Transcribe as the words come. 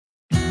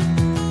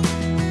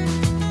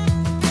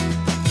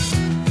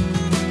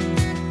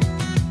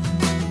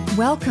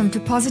Welcome to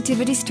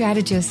Positivity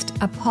Strategist,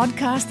 a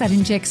podcast that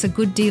injects a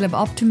good deal of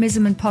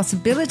optimism and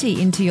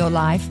possibility into your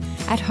life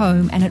at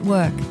home and at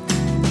work.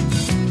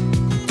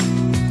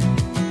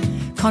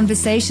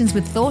 Conversations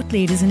with thought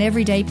leaders and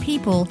everyday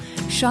people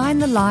shine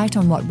the light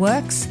on what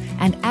works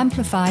and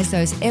amplifies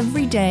those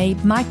everyday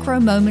micro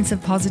moments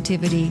of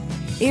positivity,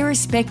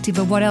 irrespective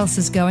of what else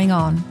is going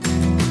on.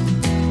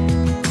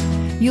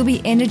 You'll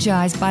be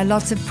energized by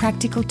lots of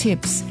practical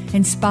tips,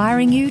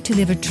 inspiring you to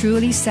live a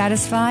truly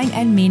satisfying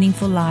and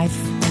meaningful life.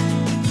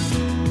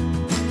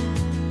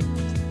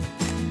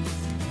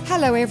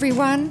 Hello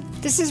everyone,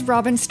 this is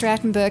Robin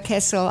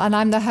Stratton-Burkessel and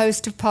I'm the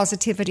host of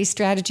Positivity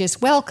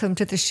Strategist. Welcome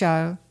to the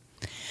show.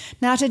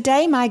 Now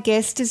today my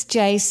guest is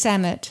Jay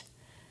Samit.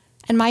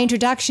 And my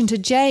introduction to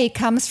Jay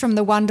comes from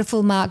the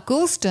wonderful Mark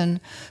Goulston,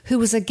 who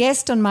was a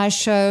guest on my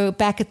show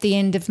back at the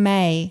end of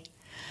May.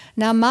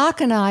 Now,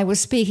 Mark and I were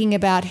speaking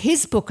about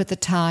his book at the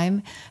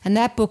time, and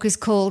that book is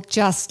called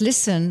Just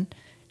Listen,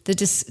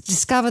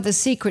 Discover the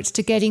Secrets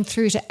to Getting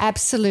Through to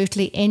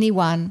Absolutely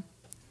Anyone.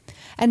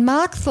 And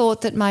Mark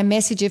thought that my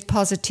message of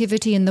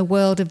positivity in the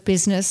world of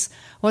business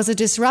was a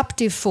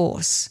disruptive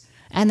force,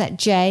 and that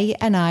Jay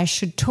and I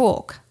should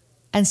talk.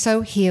 And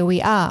so here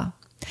we are.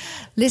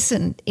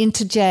 Listen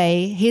into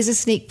Jay. Here's a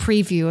sneak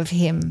preview of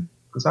him.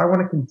 Because I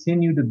want to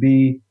continue to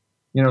be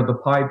the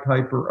Pied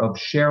Piper of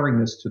sharing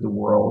this to the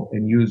world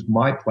and use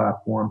my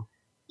platform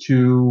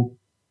to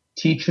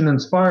teach and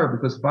inspire.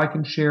 Because if I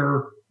can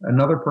share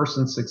another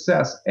person's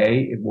success, A,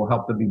 it will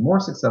help them be more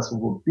successful,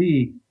 but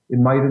B, it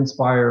might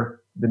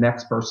inspire the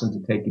next person to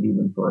take it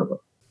even further.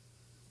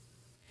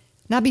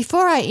 Now,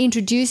 before I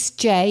introduce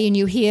Jay and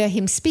you hear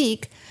him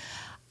speak,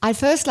 I'd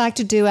first like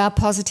to do our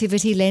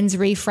Positivity Lens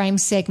Reframe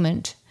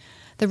segment.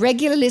 The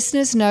regular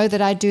listeners know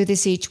that I do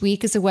this each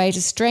week as a way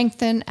to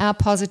strengthen our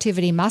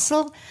positivity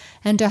muscle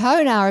and to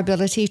hone our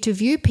ability to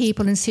view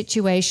people and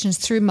situations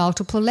through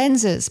multiple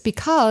lenses,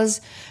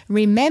 because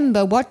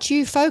remember, what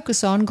you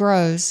focus on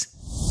grows.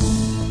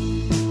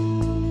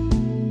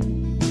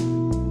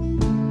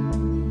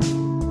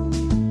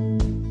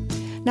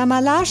 Now,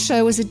 my last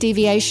show was a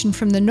deviation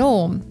from the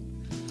norm.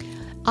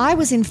 I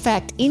was in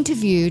fact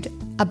interviewed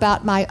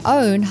about my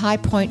own high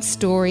point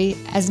story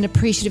as an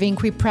appreciative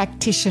inquiry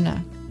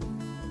practitioner.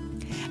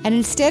 And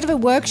instead of a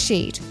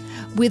worksheet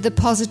with the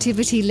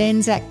positivity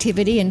lens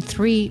activity and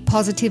 3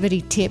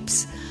 positivity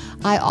tips,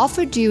 I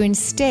offered you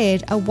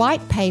instead a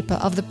white paper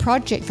of the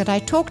project that I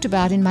talked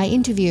about in my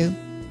interview.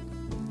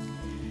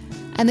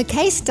 And the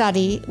case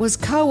study was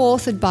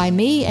co-authored by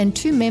me and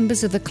 2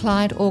 members of the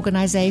client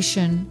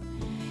organization.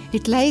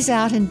 It lays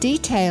out in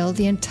detail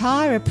the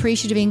entire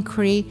appreciative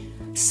inquiry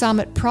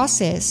summit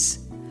process,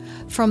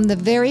 from the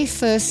very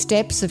first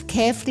steps of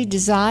carefully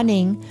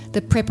designing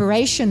the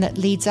preparation that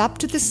leads up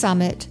to the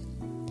summit,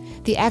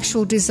 the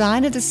actual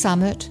design of the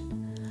summit,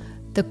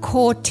 the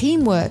core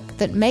teamwork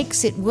that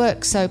makes it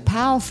work so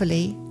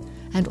powerfully,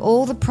 and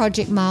all the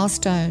project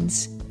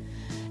milestones.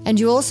 And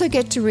you also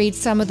get to read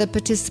some of the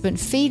participant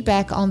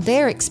feedback on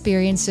their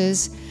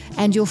experiences,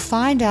 and you'll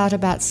find out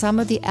about some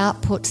of the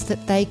outputs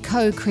that they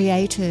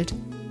co-created.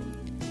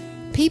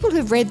 People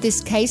who've read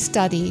this case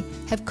study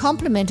have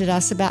complimented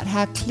us about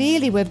how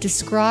clearly we've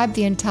described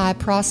the entire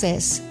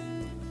process.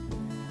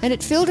 And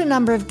it filled a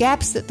number of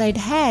gaps that they'd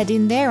had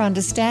in their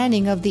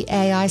understanding of the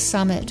AI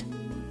Summit.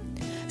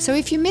 So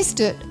if you missed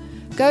it,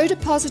 go to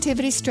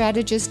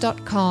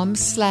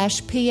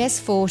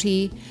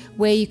positivitystrategist.com/PS40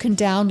 where you can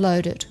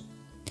download it.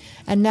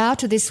 And now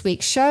to this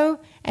week's show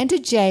and to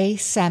Jay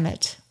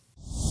Samit.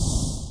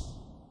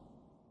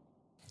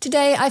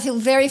 Today I feel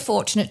very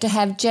fortunate to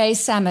have Jay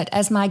Samit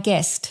as my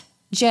guest.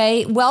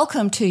 Jay,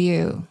 welcome to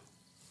you.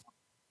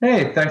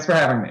 Hey, thanks for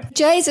having me.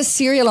 Jay's a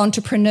serial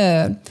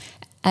entrepreneur,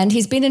 and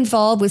he's been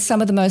involved with some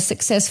of the most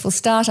successful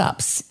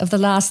startups of the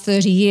last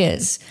 30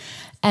 years.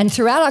 And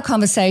throughout our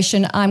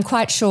conversation, I'm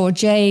quite sure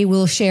Jay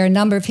will share a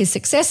number of his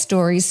success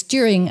stories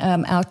during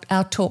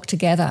our talk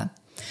together.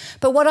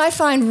 But what I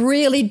find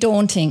really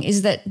daunting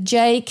is that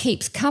Jay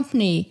keeps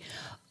company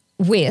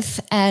with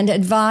and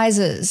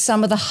advises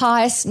some of the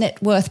highest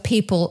net worth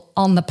people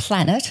on the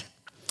planet.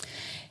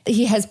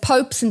 He has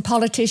popes and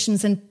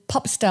politicians and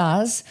pop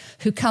stars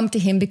who come to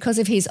him because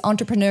of his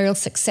entrepreneurial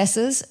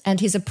successes and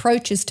his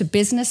approaches to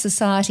business,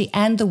 society,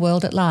 and the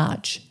world at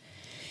large.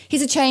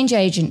 He's a change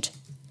agent.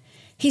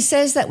 He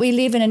says that we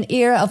live in an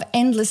era of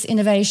endless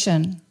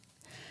innovation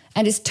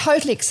and is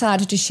totally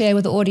excited to share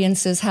with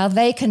audiences how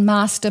they can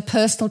master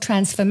personal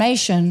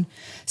transformation,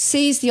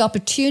 seize the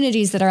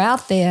opportunities that are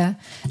out there,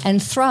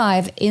 and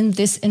thrive in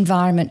this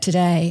environment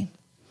today.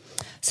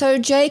 So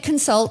Jay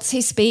consults, he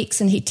speaks,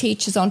 and he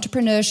teaches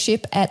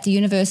entrepreneurship at the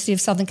University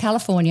of Southern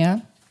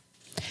California,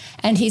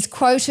 and he's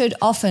quoted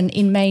often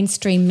in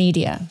mainstream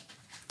media.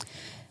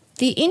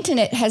 The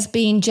internet has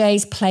been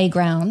Jay's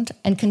playground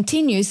and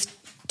continues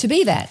to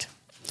be that.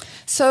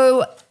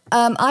 So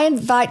I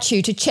invite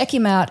you to check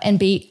him out and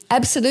be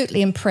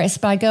absolutely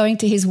impressed by going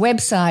to his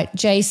website,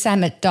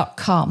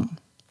 jsamit.com.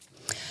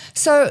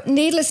 So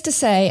needless to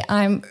say,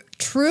 I'm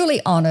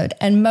truly honoured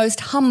and most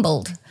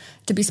humbled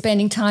to be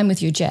spending time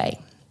with you, Jay.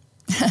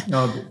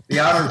 No, the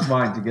honor is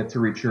mine to get to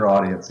reach your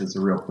audience. It's a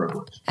real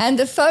privilege. And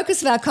the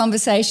focus of our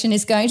conversation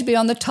is going to be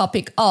on the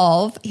topic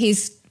of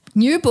his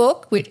new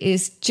book, which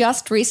is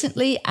just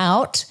recently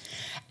out.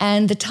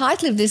 And the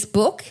title of this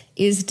book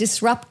is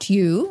Disrupt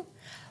You,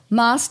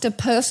 Master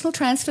Personal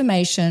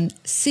Transformation,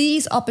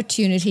 Seize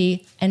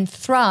Opportunity, and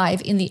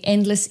Thrive in the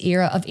Endless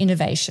Era of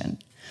Innovation.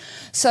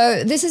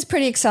 So this is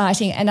pretty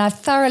exciting, and I've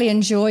thoroughly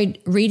enjoyed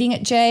reading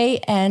it,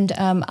 Jay, and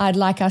I'd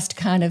like us to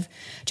kind of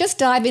just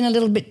dive in a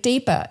little bit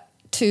deeper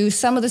to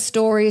some of the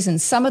stories and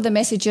some of the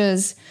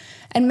messages.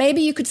 And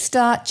maybe you could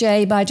start,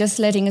 Jay, by just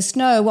letting us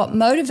know what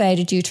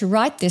motivated you to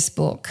write this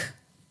book.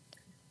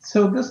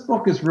 So this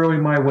book is really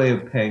my way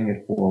of paying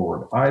it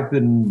forward. I've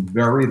been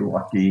very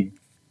lucky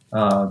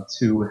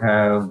to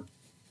have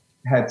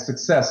had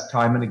success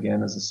time and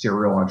again as a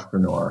serial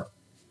entrepreneur.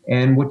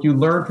 And what you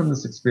learn from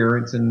this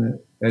experience, and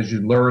as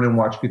you learn and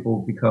watch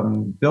people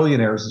become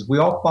billionaires, is we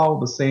all follow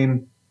the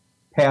same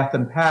path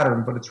and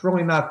pattern, but it's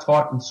really not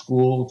taught in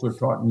schools or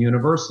taught in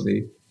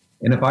university.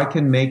 And if I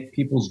can make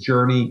people's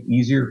journey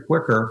easier,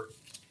 quicker,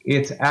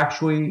 it's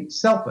actually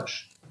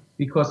selfish,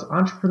 because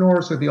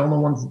entrepreneurs are the only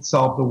ones that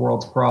solve the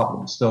world's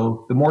problems.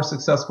 So the more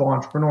successful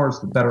entrepreneurs,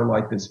 the better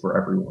life is for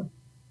everyone.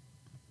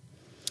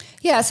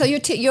 Yeah, so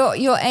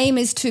your aim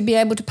is to be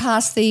able to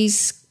pass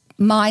these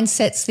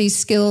mindsets, these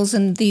skills,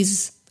 and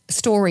these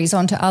stories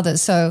onto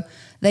others, so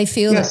they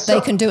feel that they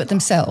can do it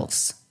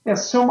themselves. Yeah,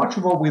 so much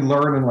of what we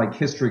learn in like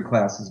history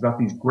classes about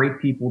these great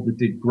people that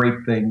did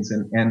great things,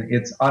 and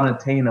it's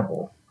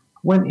unattainable.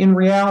 When in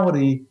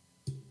reality,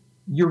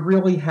 you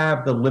really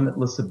have the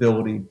limitless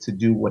ability to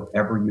do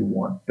whatever you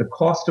want. The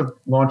cost of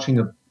launching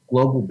a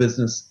global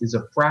business is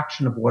a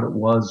fraction of what it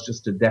was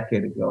just a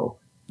decade ago.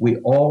 We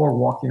all are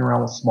walking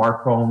around with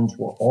smartphones.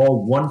 We're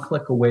all one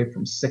click away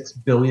from 6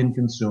 billion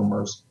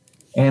consumers.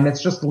 And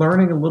it's just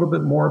learning a little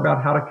bit more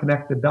about how to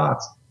connect the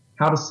dots,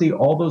 how to see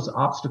all those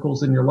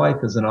obstacles in your life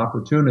as an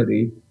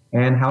opportunity,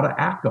 and how to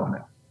act on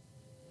it.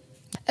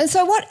 And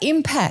so what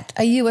impact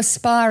are you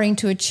aspiring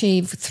to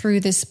achieve through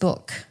this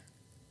book?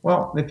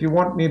 Well, if you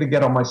want me to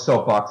get on my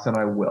soapbox, then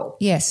I will.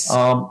 Yes.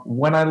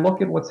 When I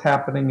look at what's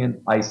happening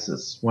in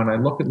ISIS, when I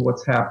look at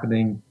what's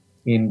happening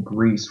in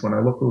Greece, when I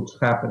look at what's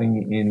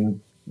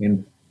happening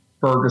in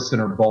Ferguson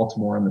or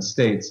Baltimore in the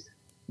States,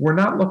 we're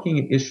not looking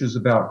at issues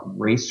about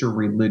race or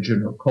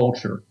religion or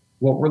culture.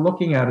 What we're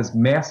looking at is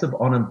massive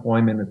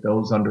unemployment at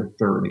those under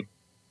 30.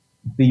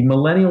 The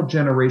millennial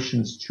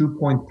generation is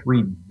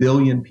 2.3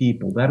 billion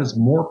people. That is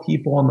more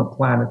people on the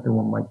planet than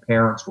when my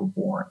parents were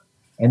born.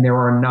 And there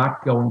are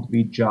not going to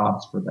be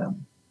jobs for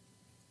them.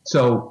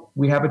 So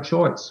we have a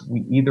choice.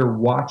 We either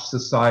watch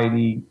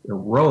society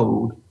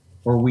erode,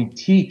 or we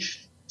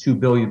teach 2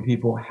 billion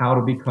people how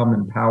to become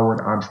empowered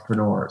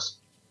entrepreneurs.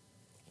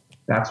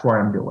 That's why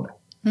I'm doing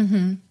it.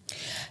 Mm-hmm.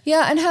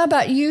 Yeah, and how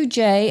about you,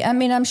 Jay? I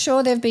mean, I'm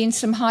sure there have been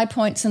some high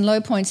points and low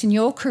points in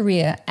your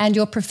career and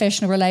your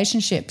professional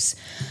relationships.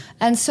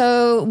 And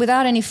so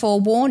without any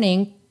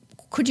forewarning,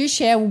 could you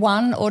share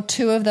one or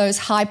two of those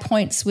high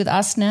points with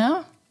us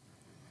now?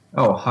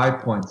 Oh, high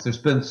points. There's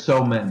been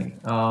so many.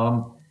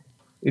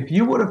 If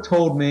you would have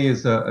told me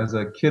as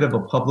a kid of a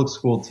public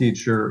school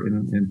teacher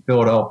in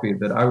Philadelphia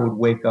that I would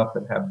wake up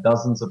and have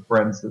dozens of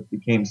friends that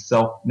became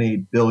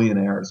self-made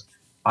billionaires,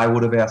 I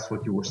would have asked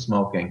what you were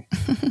smoking.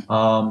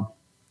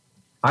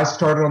 I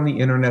started on the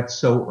internet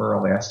so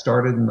early. I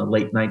started in the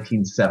late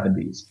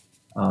 1970s.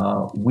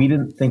 We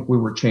didn't think we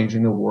were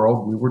changing the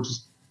world. We were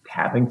just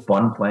having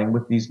fun playing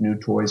with these new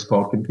toys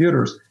called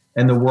computers,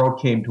 and the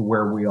world came to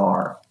where we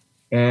are.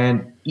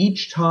 And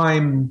each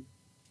time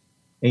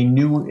a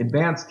new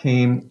advance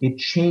came, it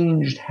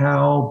changed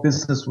how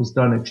business was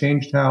done. It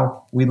changed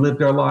how we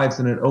lived our lives,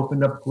 and it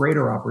opened up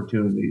greater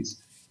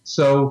opportunities.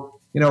 So,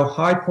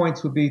 high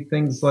points would be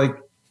things like,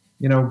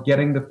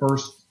 getting the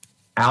first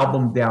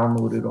album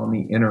downloaded on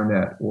the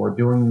internet, or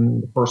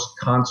doing the first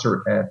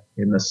concert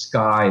in the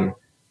sky,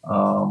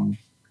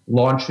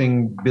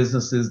 launching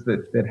businesses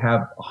that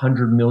have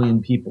 100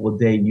 million people a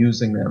day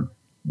using them.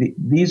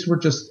 These were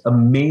just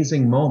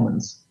amazing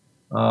moments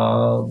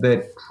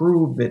that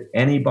prove that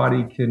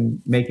anybody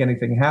can make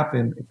anything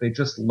happen if they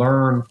just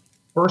learn,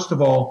 first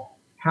of all,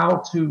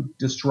 how to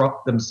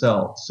disrupt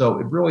themselves. So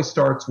it really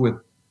starts with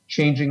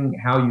changing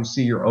how you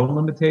see your own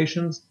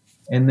limitations,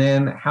 and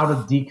then how to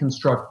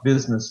deconstruct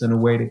business in a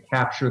way to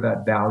capture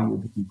that value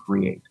that you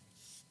create.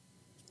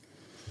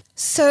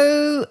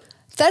 So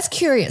that's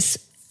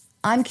curious.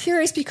 I'm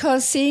curious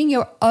because seeing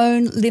your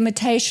own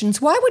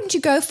limitations, why wouldn't you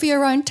go for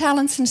your own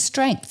talents and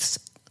strengths?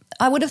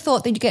 I would have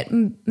thought that you get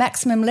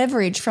maximum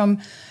leverage from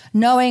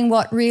knowing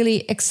what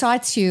really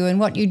excites you and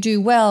what you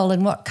do well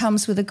and what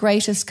comes with the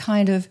greatest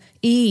kind of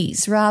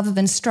ease, rather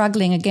than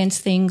struggling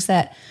against things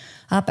that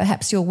are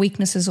perhaps your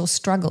weaknesses or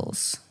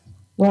struggles.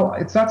 Well,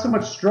 it's not so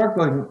much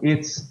struggling.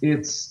 It's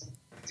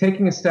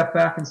taking a step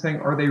back and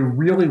saying, are they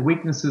really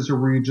weaknesses, or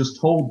were you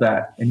just told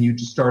that and you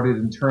just started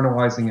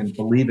internalizing and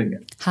believing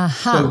it?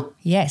 So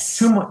yes.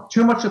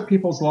 Too much of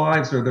people's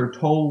lives, or they're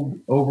told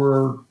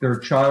over their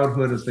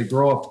childhood as they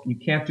grow up, you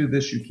can't do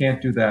this, you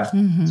can't do that.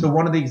 So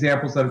one of the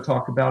examples that I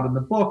talk about in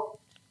the book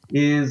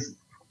is,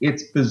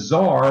 it's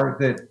bizarre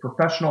that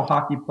professional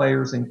hockey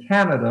players in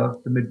Canada,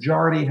 the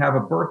majority have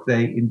a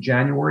birthday in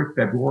January,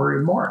 February,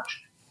 and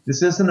March.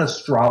 This isn't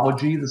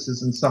astrology. This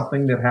isn't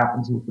something that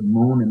happens with the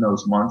moon in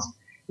those months.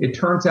 It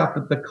turns out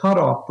that the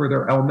cutoff for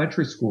their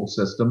elementary school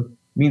system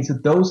means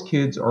that those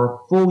kids are a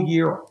full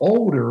year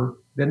older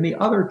than the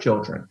other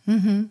children.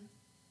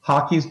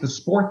 Hockey is the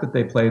sport that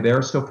they play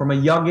there. So from a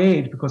young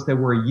age, because they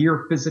were a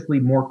year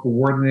physically more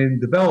coordinated and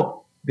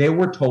developed, they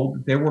were told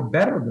that they were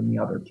better than the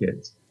other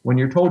kids. When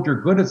you're told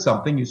you're good at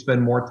something, you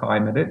spend more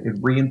time at it, it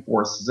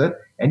reinforces it,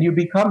 and you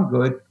become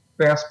good.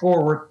 Fast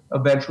forward,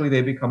 eventually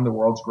they become the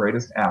world's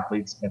greatest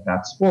athletes at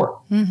that sport.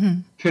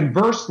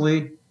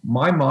 Conversely,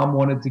 my mom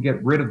wanted to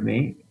get rid of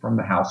me from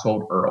the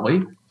household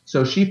early,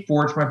 so she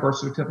forged my birth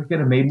certificate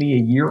and made me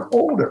a year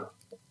older,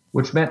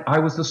 which meant I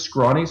was the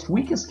scrawniest,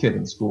 weakest kid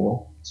in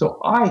school. So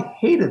I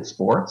hated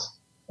sports,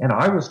 and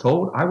I was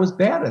told I was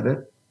bad at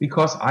it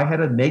because I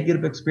had a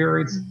negative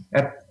experience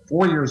at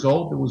 4 years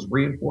old that was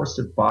reinforced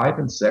at 5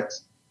 and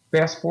 6.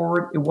 Fast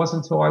forward, it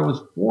wasn't until I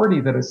was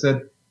 40 that I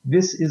said,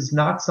 this is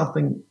not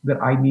something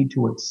that I need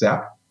to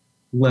accept.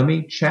 Let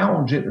me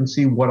challenge it and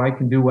see what I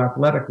can do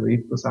athletically,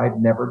 because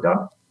I'd never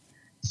done it.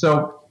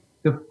 So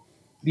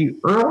the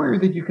earlier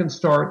that you can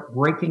start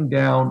breaking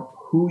down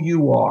who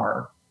you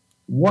are,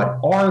 what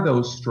are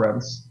those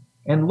strengths,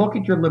 and look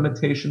at your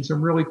limitations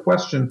and really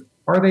question,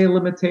 are they a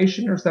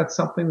limitation, or is that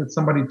something that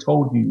somebody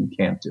told you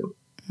can't do?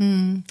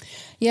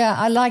 Yeah,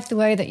 I like the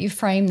way that you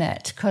frame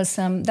that, because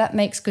that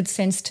makes good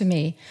sense to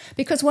me.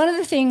 Because one of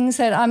the things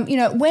that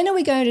when are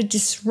we going to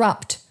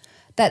disrupt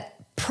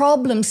that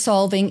problem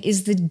solving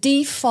is the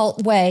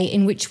default way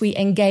in which we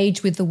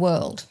engage with the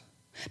world?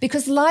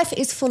 Because life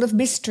is full of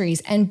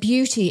mysteries and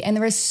beauty, and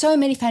there are so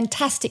many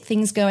fantastic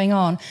things going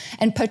on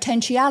and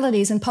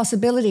potentialities and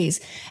possibilities.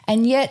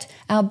 And yet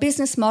our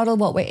business model,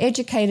 what we're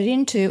educated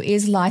into,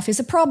 is life is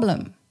a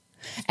problem.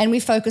 And we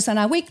focus on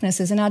our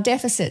weaknesses and our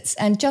deficits.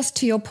 And just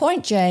to your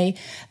point, Jay,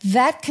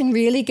 that can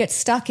really get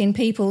stuck in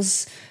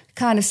people's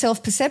kind of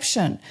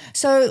self-perception.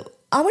 So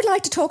I would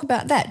like to talk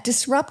about that,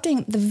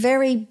 disrupting the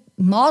very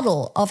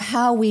model of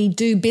how we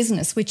do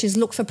business, which is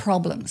look for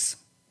problems.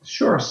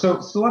 Sure.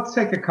 So let's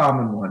take a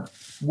common one.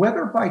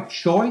 Whether by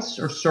choice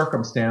or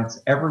circumstance,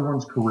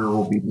 everyone's career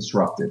will be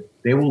disrupted.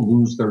 They will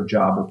lose their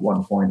job at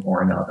one point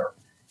or another.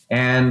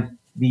 And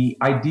the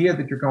idea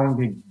that you're going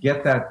to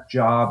get that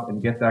job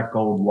and get that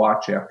gold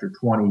watch after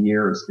 20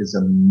 years is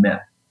a myth.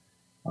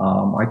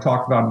 I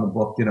talk about in the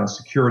book,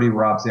 security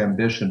robs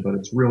ambition, but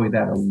it's really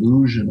that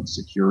illusion of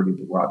security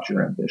that robs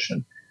your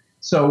ambition.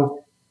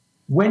 So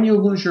when you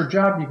lose your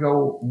job, you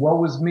go,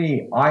 woe is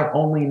me. I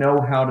only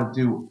know how to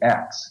do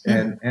X.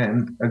 And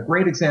a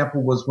great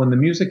example was when the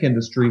music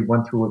industry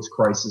went through its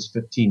crisis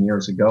 15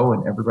 years ago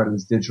and everybody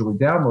was digitally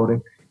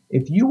downloading.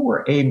 If you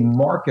were a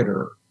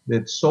marketer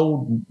that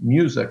sold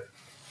music,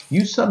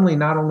 you suddenly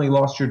not only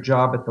lost your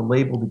job at the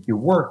label that you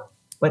worked,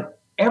 but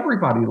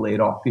everybody laid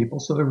off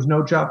people, so there was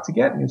no job to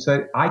get. And you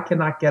said, I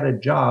cannot get a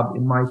job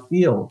in my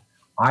field.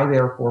 I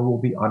therefore will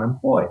be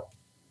unemployed.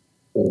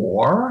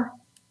 Or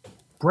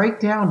break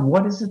down,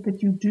 what is it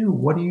that you do?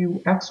 What are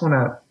you excellent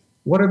at?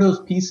 What are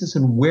those pieces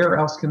and where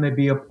else can they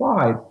be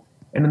applied?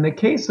 And in the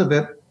case of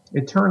it,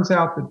 it turns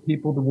out that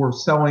people that were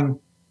selling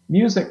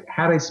music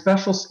had a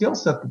special skill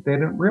set that they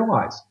didn't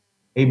realize.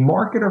 A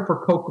marketer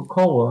for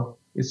Coca-Cola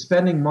is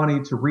spending money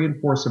to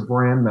reinforce a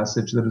brand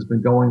message that has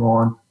been going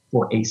on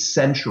for a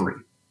century.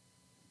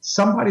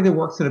 Somebody that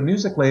works at a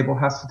music label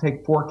has to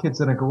take 4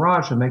 kids in a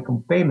garage and make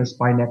them famous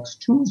by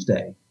next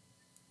Tuesday.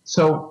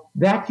 So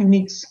that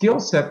unique skill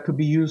set could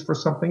be used for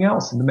something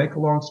else. And to make a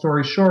long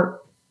story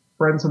short,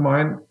 friends of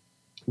mine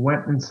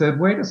went and said,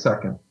 wait a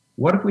second,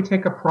 what if we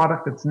take a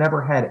product that's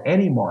never had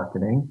any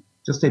marketing,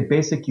 just a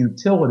basic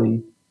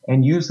utility,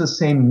 and use the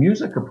same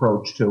music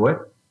approach to it?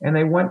 And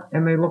they went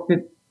and they looked at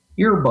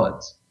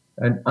earbuds,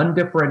 an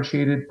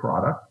undifferentiated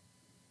product.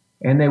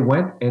 And they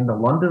went, and the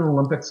London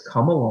Olympics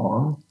come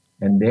along,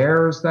 and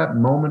there's that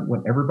moment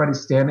when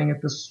everybody's standing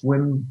at the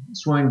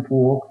swimming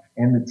pool,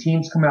 and the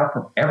teams come out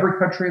from every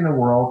country in the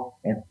world,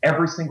 and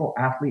every single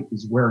athlete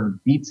is wearing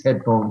Beats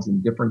headphones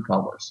in different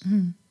colors.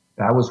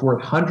 That was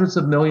worth hundreds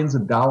of millions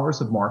of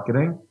dollars of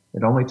marketing.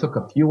 It only took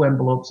a few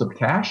envelopes of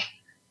cash,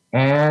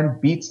 and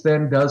Beats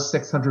then does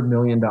 $600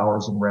 million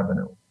in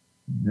revenue.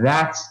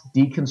 That's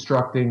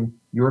deconstructing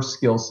your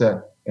skill set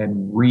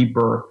and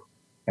rebirth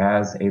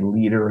as a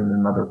leader in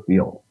another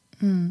field.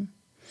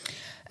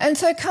 And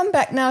so come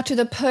back now to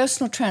the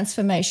personal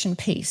transformation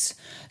piece.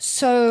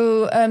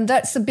 So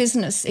that's the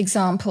business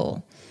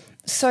example.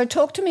 So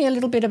talk to me a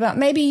little bit about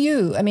maybe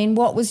you. I mean,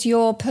 what was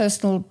your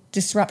personal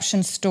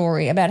disruption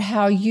story about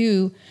how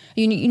you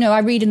I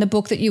read in the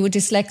book that you were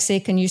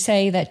dyslexic, and you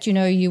say that,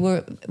 you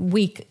were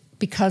weak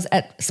because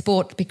at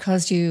sport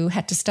because you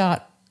had to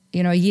start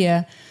a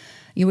year.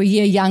 You were a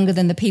year younger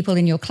than the people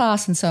in your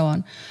class and so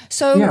on.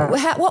 So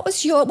Yeah.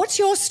 what's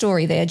your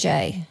story there,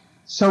 Jay?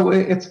 So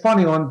it's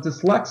funny on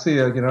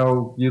dyslexia,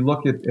 you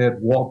look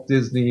at Walt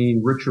Disney,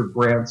 Richard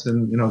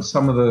Branson,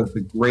 some of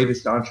the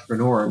greatest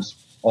entrepreneurs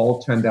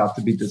all turned out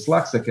to be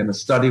dyslexic. And a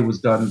study was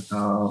done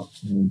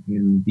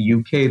in the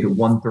UK that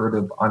 1/3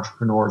 of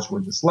entrepreneurs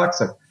were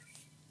dyslexic.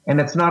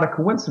 And it's not a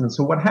coincidence.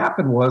 So what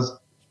happened was,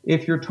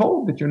 if you're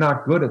told that you're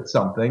not good at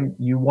something,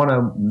 you want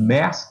to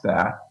mask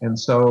that. And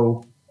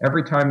so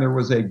every time there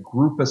was a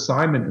group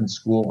assignment in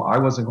school, I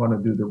wasn't going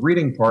to do the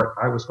reading part.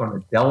 I was going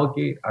to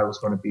delegate. I was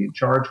going to be in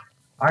charge.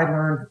 I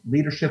learned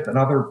leadership and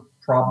other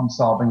problem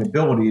solving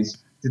abilities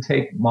to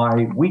take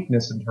my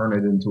weakness and turn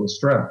it into a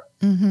strength.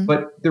 Mm-hmm.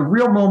 But the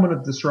real moment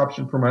of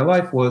disruption for my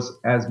life was,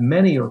 as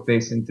many are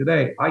facing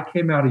today, I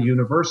came out of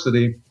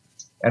university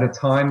at a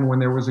time when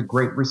there was a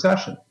great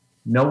recession.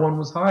 No one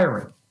was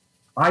hiring.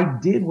 I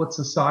did what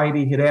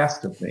society had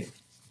asked of me.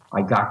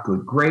 I got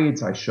good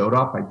grades. I showed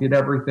up. I did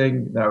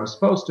everything that I was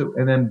supposed to.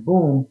 And then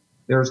boom,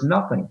 there's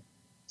nothing.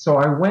 So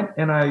I went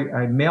and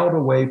I mailed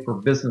away for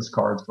business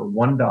cards for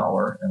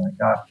 $1, and I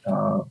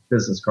got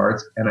business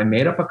cards, and I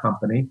made up a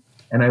company,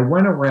 and I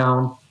went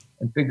around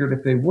and figured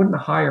if they wouldn't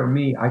hire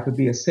me, I could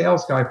be a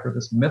sales guy for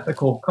this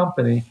mythical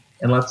company,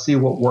 and let's see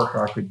what work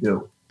I could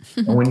do.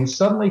 And when you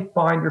suddenly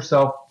find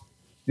yourself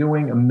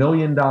doing $1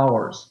 million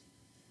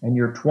and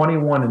you're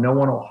 21 and no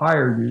one will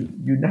hire you,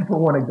 you never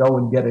want to go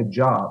and get a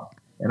job.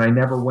 And I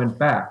never went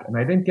back. And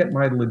I didn't get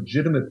my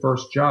legitimate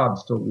first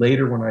jobs till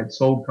later when I'd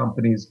sold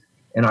companies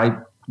and I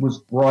was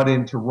brought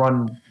in to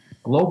run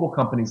global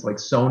companies like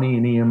Sony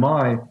and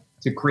EMI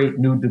to create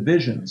new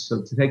divisions.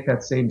 So to take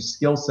that same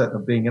skill set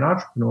of being an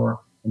entrepreneur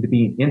and to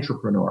be an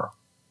intrapreneur.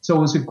 So it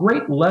was a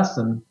great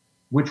lesson,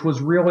 which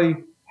was really,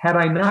 had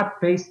I not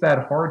faced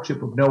that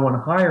hardship of no one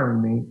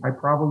hiring me, I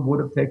probably would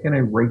have taken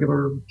a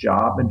regular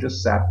job and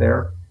just sat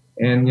there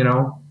and,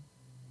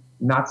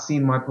 not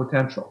seen my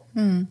potential.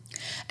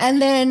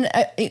 And then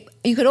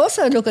you could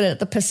also look at it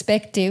the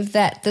perspective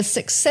that the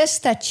success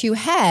that you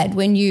had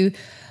when you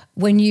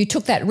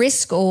took that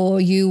risk,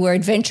 or you were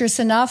adventurous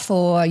enough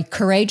or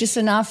courageous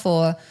enough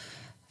or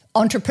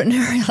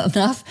entrepreneurial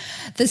enough,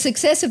 the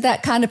success of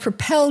that kind of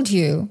propelled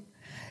you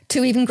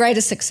to even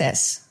greater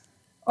success.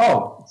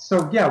 Oh,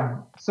 so yeah.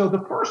 So the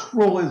first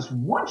rule is,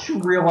 once you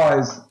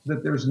realize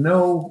that there's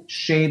no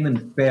shame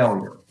in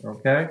failure,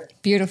 okay?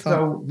 Beautiful.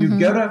 So you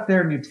get out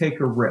there and you take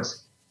a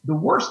risk. The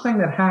worst thing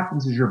that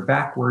happens is you're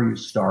back where you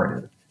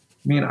started.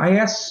 I mean, I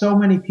ask so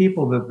many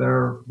people that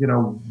they're,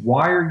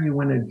 why are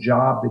you in a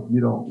job that you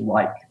don't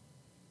like?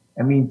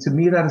 I mean, to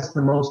me, that is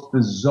the most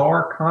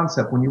bizarre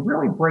concept. When you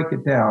really break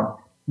it down,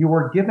 you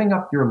are giving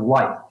up your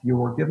life.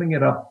 You are giving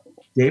it up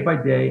day by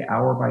day,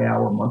 hour by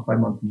hour, month by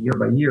month, year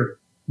by year.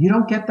 You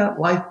don't get that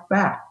life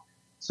back.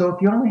 So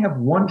if you only have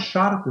one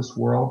shot at this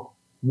world,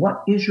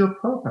 what is your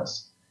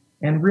purpose?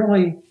 And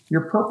really,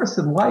 your purpose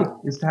in life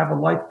is to have a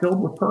life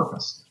filled with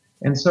purpose.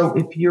 And so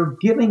if you're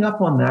giving up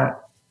on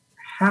that,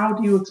 how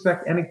do you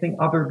expect anything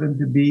other than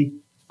to be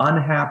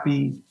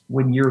unhappy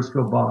when years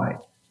go by?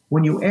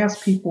 When you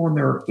ask people in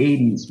their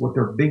 80s what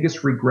their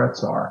biggest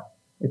regrets are,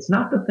 it's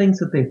not the things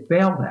that they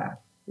failed at.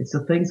 It's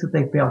the things that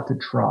they failed to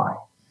try.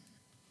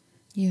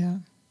 Yeah.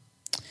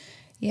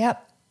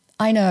 Yep.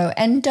 I know.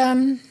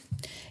 And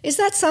is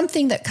that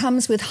something that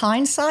comes with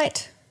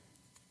hindsight?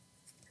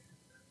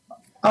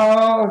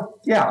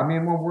 Yeah. I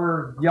mean, when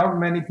we're young,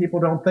 many people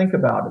don't think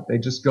about it. They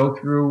just go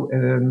through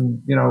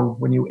and,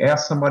 when you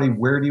ask somebody,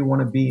 where do you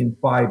want to be in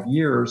 5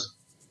 years?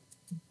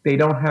 They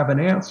don't have an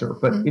answer.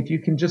 But if you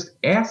can just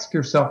ask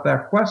yourself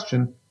that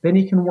question, then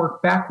you can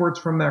work backwards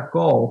from that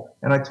goal.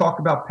 And I talk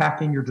about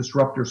packing your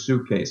disruptor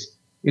suitcase.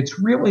 It's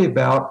really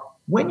about,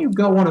 when you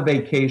go on a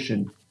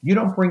vacation, you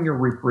don't bring your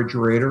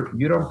refrigerator.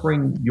 You don't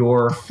bring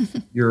your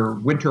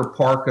winter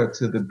parka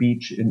to the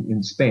beach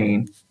in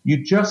Spain.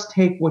 You just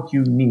take what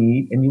you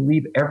need and you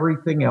leave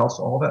everything else,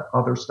 all that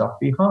other stuff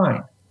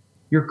behind.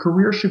 Your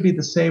career should be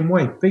the same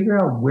way. Figure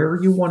out where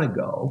you want to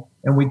go.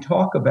 And we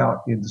talk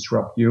about in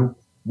Disrupt You,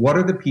 what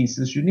are the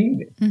pieces you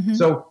need?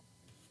 So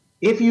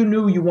if you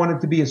knew you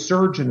wanted to be a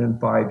surgeon in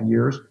 5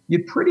 years,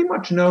 you pretty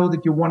much know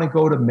that you want to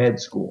go to med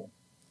school.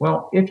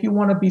 Well, if you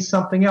want to be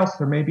something else,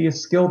 there may be a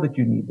skill that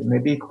you need. There may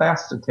be a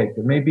class to take.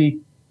 There may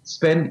be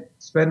spend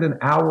an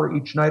hour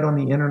each night on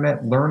the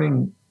internet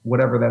learning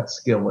whatever that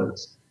skill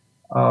is.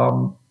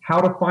 How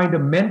to find a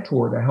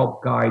mentor to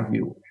help guide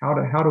you. How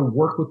to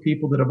work with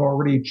people that have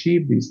already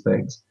achieved these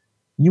things.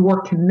 You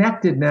are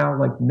connected now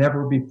like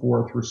never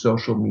before through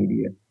social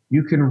media.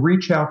 You can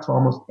reach out to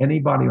almost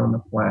anybody on the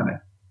planet.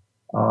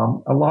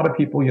 A lot of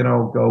people,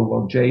 go,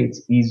 well, Jay,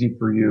 it's easy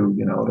for you,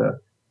 to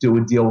do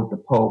a deal with the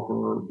Pope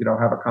or,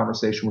 have a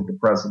conversation with the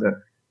president.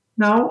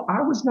 No,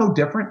 I was no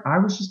different. I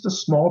was just a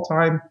small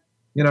time,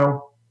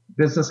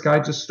 business guy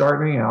just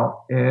starting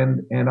out.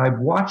 And I've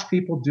watched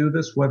people do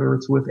this, whether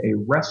it's with a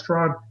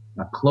restaurant,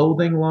 a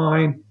clothing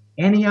line,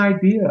 any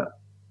idea.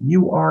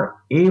 You are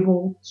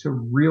able to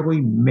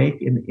really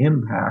make an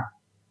impact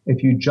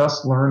if you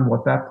just learn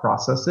what that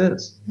process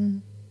is.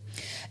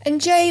 And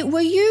Jay,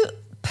 were you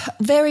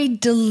very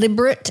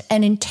deliberate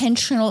and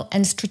intentional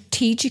and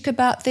strategic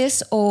about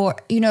this, or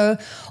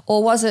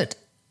was it?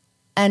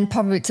 And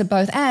probably it's a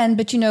both and,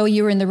 but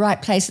you were in the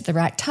right place at the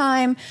right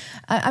time.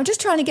 I'm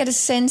just trying to get a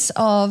sense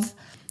of,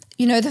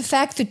 the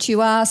fact that you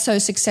are so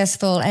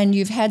successful and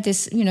you've had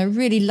this,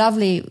 really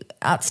lovely,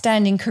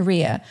 outstanding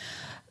career.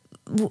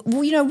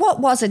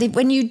 What was it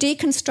when you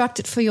deconstruct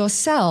it for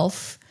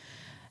yourself?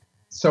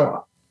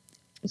 So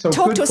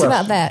talk to us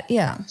about that.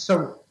 Yeah.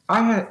 So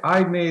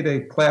I made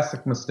a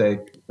classic mistake,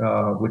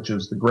 which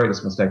is the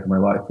greatest mistake of my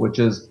life, which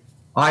is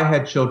I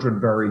had children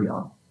very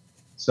young.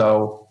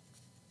 So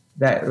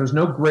that there's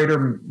no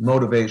greater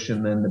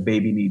motivation than the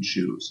baby needs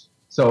shoes.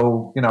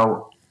 So,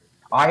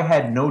 I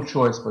had no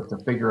choice but to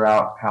figure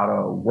out how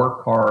to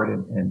work hard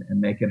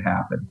and make it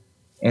happen.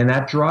 And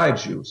that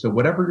drives you. So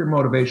whatever your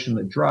motivation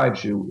that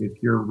drives you,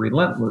 if you're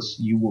relentless,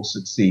 you will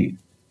succeed.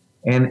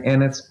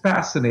 And it's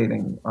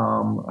fascinating.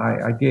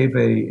 I gave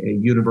a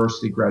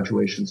university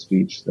graduation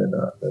speech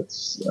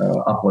that's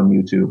up on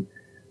YouTube,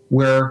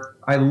 where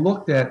I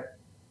looked at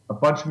a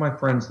bunch of my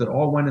friends that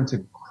all went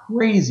into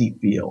crazy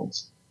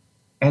fields.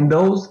 And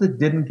those that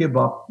didn't give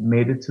up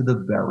made it to the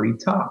very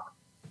top,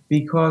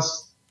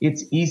 because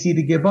it's easy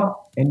to give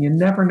up and you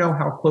never know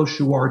how close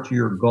you are to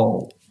your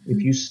goal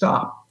if you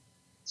stop.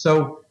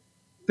 So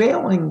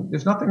failing,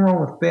 there's nothing wrong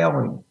with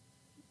failing.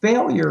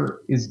 Failure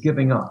is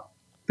giving up.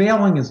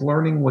 Failing is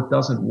learning what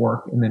doesn't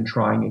work and then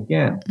trying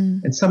again.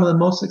 And some of the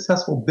most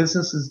successful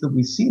businesses that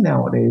we see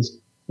nowadays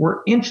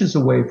were inches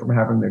away from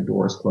having their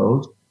doors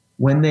closed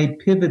when they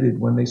pivoted,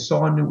 when they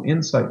saw a new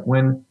insight,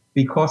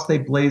 because they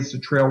blazed a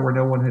trail where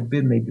no one had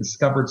been, they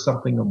discovered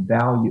something of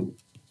value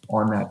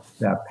on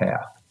that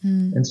path.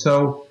 And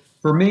so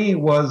for me, it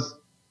was,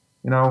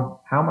 how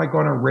am I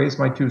going to raise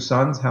my two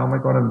sons? How am I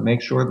going to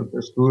make sure that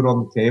there's food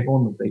on the table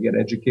and that they get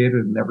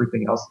educated and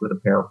everything else that a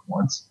parent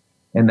wants?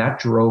 And that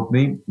drove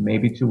me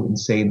maybe to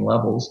insane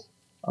levels.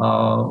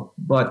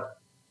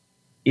 But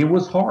it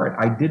was hard.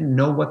 I didn't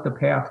know what the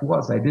path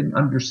was. I didn't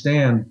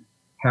understand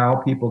how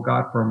people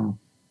got from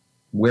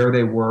where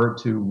they were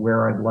to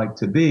where I'd like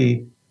to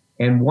be.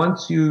 And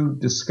once you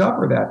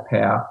discover that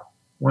path,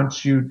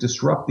 once you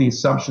disrupt the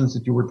assumptions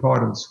that you were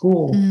taught in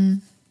school,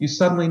 you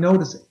suddenly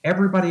notice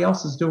everybody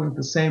else is doing it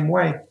the same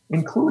way,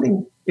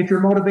 including if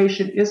your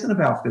motivation isn't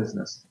about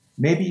business.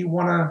 Maybe you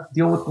want to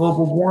deal with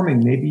global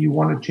warming. Maybe you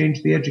want to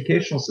change the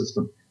educational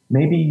system.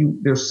 Maybe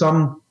there's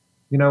some,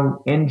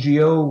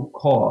 NGO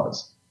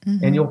cause.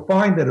 And you'll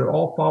find that it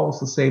all follows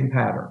the same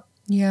pattern.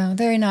 Yeah,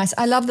 very nice.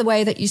 I love the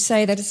way that you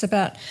say that it's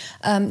about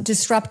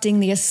disrupting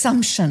the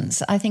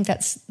assumptions. I think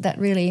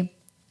that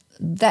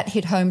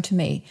hit home to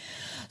me.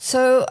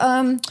 So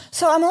I'm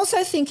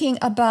also thinking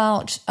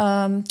about,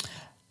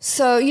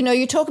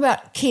 you talk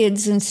about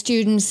kids and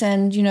students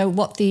and,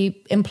 what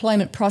the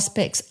employment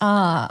prospects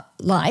are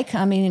like.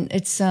 I mean,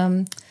 it's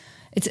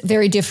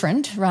very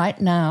different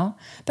right now.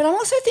 But I'm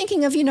also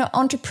thinking of,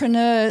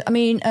 entrepreneurs,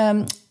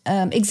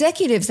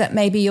 executives that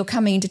maybe you're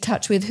coming into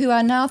touch with who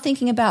are now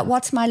thinking about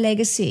what's my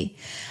legacy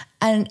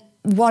and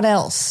what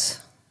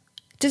else.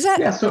 Does that?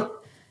 Yeah, so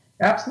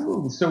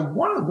absolutely. So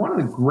one of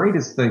the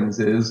greatest things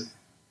is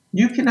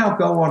you can now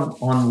go on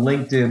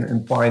LinkedIn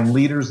and find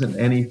leaders in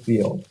any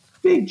field,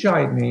 big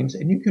giant names,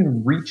 and you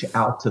can reach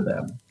out to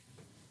them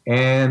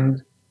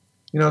and,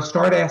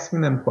 start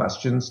asking them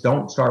questions.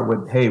 Don't start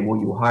with, hey, will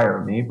you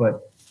hire me?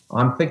 But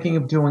I'm thinking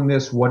of doing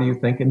this. What do you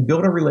think? And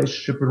build a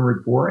relationship and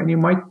rapport, and you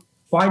might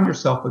find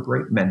yourself a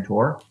great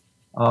mentor.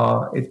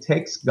 It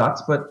takes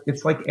guts, but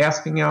it's like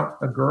asking out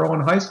a girl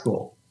in high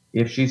school.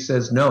 If she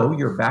says no,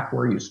 you're back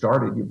where you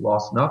started. You've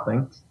lost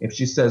nothing. If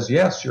she says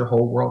yes, your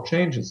whole world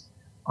changes.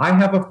 I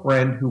have a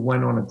friend who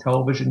went on a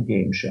television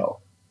game show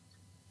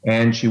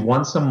and she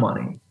won some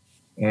money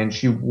and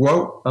she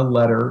wrote a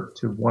letter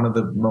to one of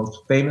the most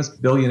famous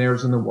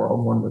billionaires in the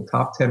world, one of the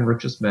top 10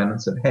 richest men,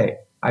 and said, hey,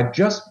 I've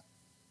just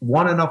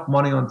won enough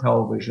money on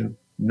television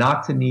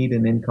not to need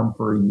an income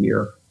for a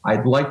year.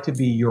 I'd like to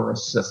be your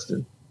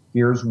assistant.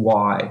 Here's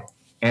why.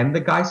 And the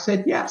guy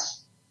said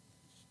yes.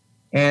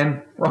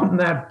 And from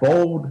that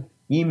bold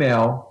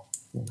email,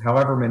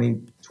 however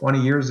many, 20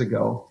 years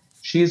ago,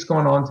 she's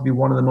gone on to be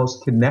one of the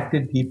most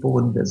connected people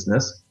in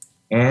business.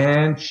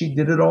 And she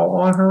did it all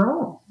on her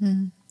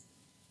own.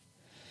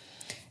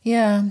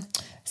 Yeah.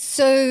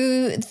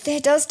 So there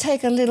does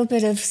take a little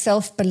bit of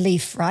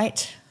self-belief,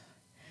 right?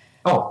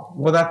 Oh,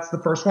 well, that's the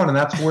first one. And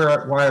that's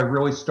why I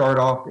really start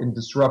off and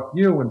disrupt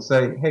you and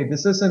say, hey,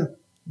 this isn't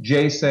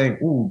Jay saying,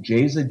 ooh,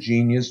 Jay's a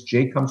genius.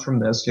 Jay comes from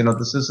this.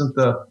 This isn't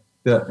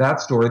that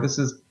story. This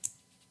is,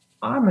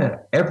 I'm an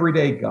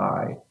everyday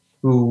guy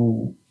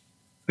who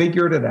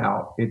figured it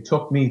out. It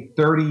took me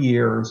 30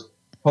 years.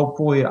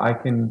 Hopefully I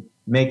can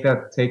make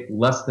that take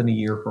less than a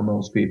year for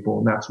most people.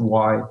 And that's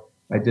why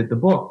I did the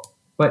book.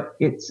 But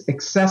it's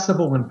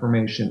accessible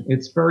information.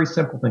 It's very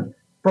simple thing.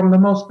 From the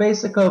most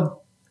basic of,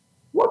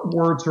 what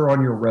words are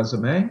on your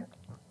resume?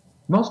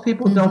 Most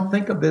people don't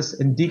think of this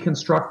and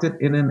deconstruct it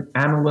in an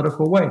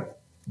analytical way.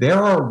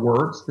 There are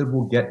words that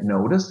will get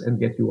noticed and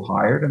get you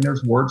hired, and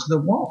there's words that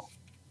won't.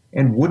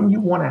 And wouldn't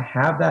you want to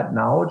have that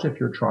knowledge if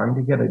you're trying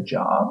to get a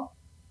job?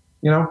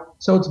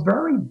 So it's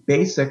very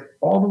basic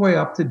all the way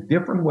up to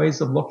different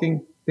ways of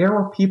looking. There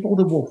are people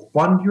that will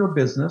fund your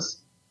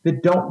business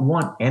that don't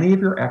want any of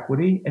your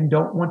equity and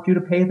don't want you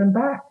to pay them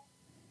back.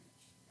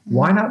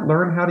 Why not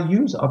learn how to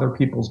use other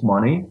people's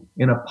money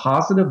in a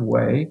positive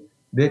way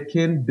that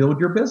can build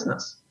your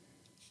business?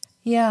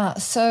 Yeah,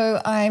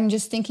 so I'm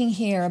just thinking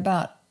here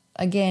about,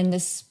 again,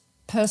 this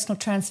personal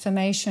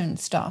transformation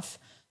stuff.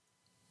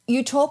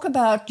 You talk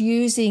about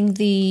using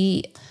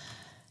the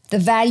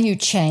value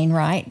chain,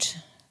 right?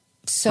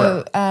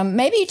 So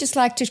maybe you'd just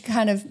like to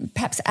kind of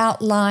perhaps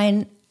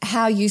outline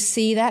how you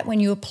see that when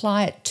you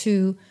apply it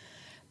to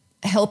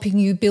helping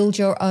you build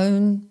your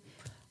own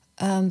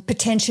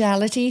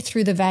potentiality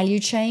through the value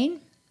chain,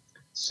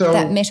 So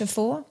that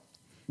metaphor?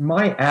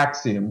 my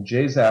axiom,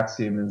 Jay's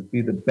axiom, is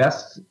be the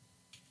best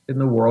in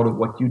the world at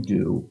what you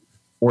do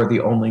or the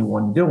only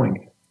one doing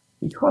it.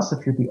 Because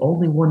if you're the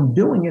only one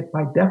doing it,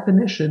 by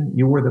definition,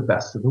 you are the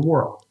best of the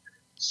world.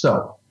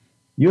 So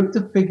you have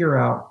to figure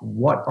out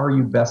what are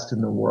you best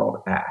in the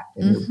world at.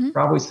 And you're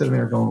probably sitting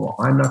there going, well,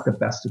 I'm not the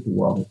best at the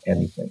world at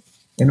anything.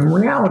 And in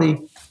reality,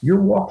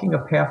 you're walking a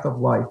path of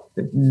life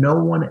that no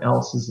one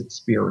else is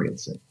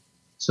experiencing.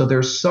 So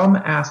there's some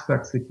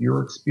aspects that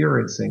you're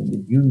experiencing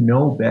that you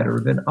know better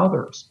than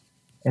others.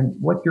 And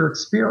what you're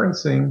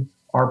experiencing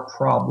are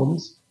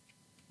problems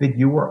that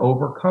you are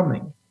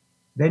overcoming.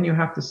 Then you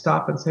have to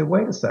stop and say,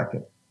 wait a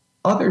second,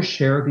 others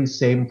share these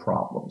same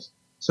problems.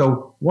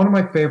 So one of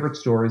my favorite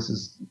stories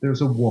is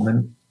there's a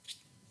woman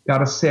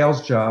got a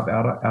sales job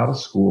out of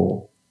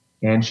school,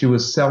 and she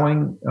was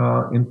selling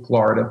in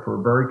Florida for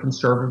a very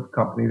conservative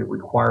company that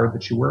required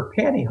that she wear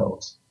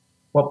pantyhose.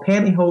 Well,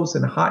 pantyhose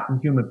in hot and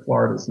humid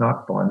Florida is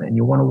not fun, and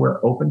you want to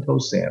wear open-toe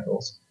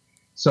sandals.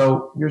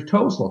 So your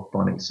toes look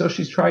funny. So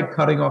she's tried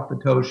cutting off the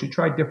toes. She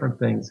tried different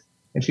things.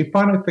 And she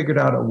finally figured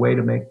out a way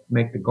to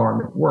make the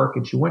garment work.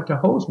 And she went to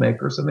hose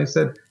makers, and they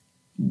said,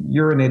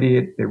 you're an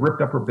idiot. They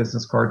ripped up her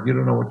business card. You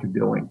don't know what you're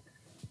doing.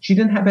 She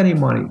didn't have any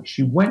money.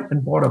 She went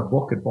and bought a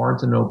book at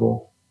Barnes &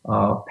 Noble,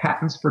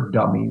 Patents for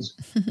Dummies,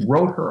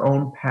 wrote her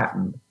own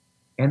patent.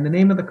 And the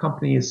name of the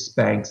company is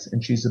Spanx,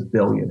 and she's a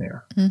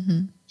billionaire.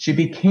 She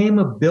became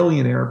a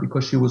billionaire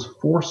because she was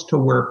forced to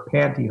wear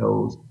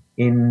pantyhose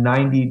in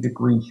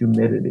 90-degree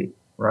humidity,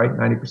 right?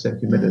 90%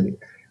 humidity.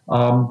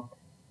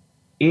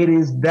 It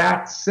is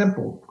that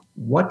simple.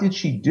 What did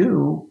she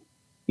do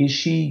is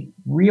she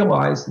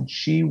realized that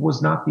she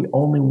was not the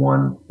only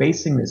one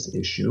facing this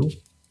issue,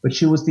 but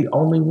she was the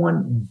only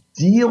one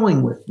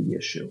dealing with the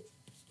issue,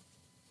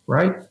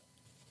 right?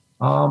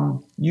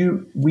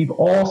 We've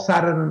all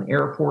sat at an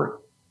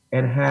airport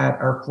and had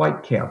our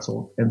flight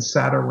canceled and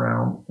sat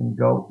around and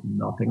go,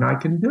 nothing I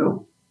can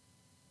do.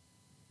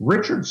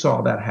 Richard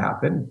saw that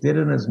happen, did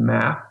in his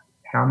math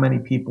how many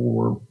people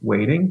were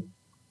waiting,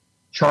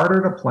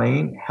 chartered a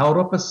plane, held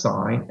up a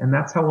sign, and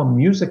that's how a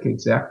music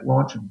exec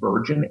launched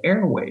Virgin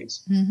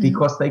Airways,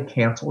 because they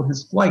canceled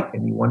his flight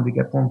and he wanted to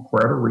get from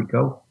Puerto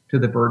Rico to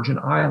the Virgin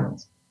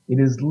Islands. It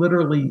is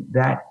literally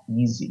that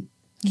easy.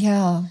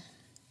 Yeah.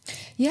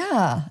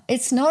 Yeah.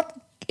 It's not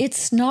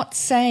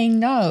saying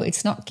no.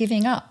 It's not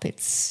giving up.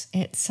 It's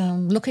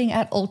looking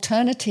at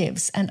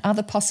alternatives and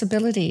other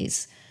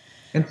possibilities.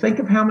 And think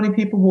of how many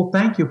people will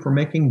thank you for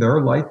making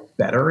their life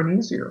better and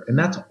easier. And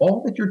that's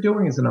all that you're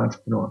doing as an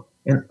entrepreneur.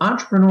 An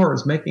entrepreneur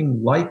is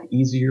making life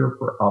easier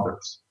for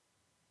others.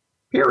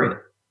 Period.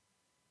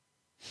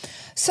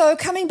 So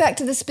coming back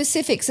to the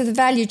specifics of the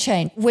value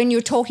chain, when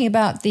you're talking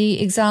about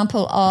the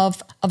example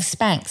of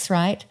Spanx,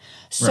 right?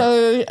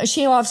 So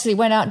she obviously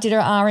went out, did her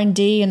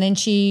R&D, and then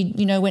she,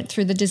 went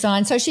through the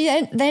design. So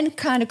she then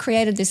kind of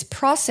created this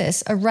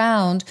process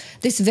around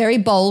this very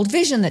bold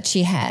vision that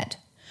she had.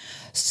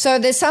 So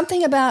there's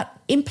something about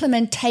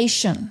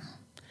implementation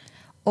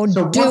or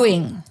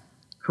doing.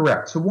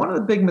 Correct. So one of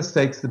the big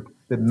mistakes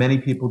that many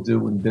people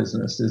do in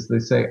business is they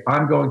say,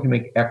 I'm going to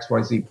make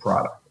XYZ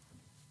product.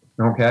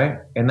 Okay?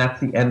 And that's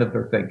the end of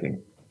their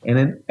thinking. And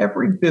in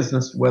every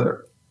business,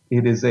 whether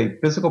it is a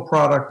physical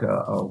product,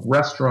 a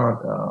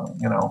restaurant,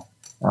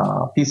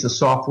 a piece of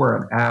software,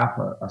 an app,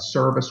 a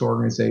service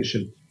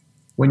organization,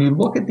 when you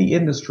look at the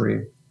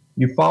industry,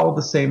 you follow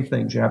the same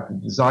things. You have to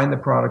design the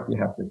product, you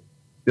have to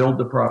build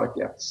the product,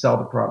 you have to sell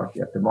the product,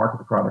 you have to market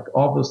the product,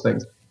 all those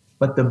things.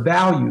 But the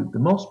value, the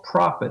most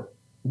profit,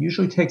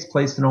 usually takes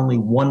place in only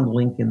one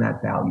link in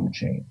that value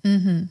chain.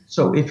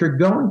 So if you're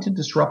going to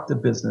disrupt the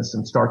business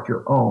and start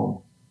your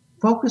own,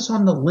 focus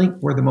on the link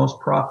where the most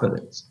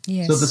profit is.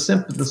 Yes. So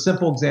the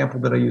simple example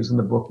that I use in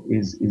the book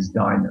is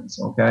diamonds,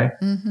 okay?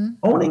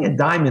 Owning a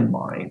diamond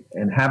mine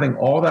and having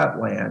all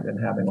that land and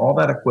having all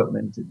that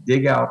equipment to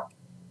dig out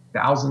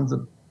thousands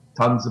of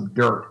tons of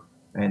dirt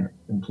and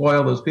employ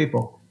all those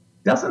people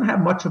doesn't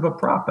have much of a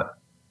profit.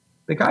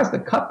 The guys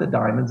that cut the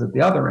diamonds at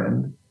the other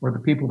end, or the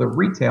people that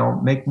retail,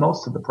 make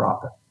most of the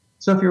profit.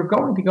 So if you're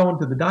going to go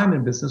into the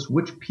diamond business,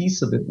 which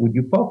piece of it would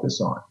you focus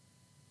on?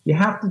 You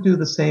have to do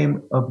the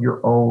same of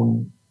your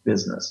own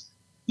business.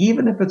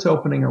 Even if it's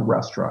opening a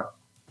restaurant,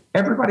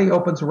 Everybody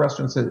opens a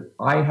restaurant and says,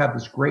 I have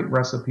this great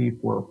recipe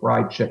for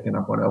fried chicken.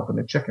 I'm going to open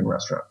a chicken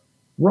restaurant.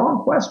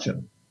 Wrong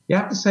question. You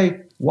have to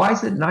say, why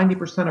is it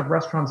 90% of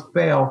restaurants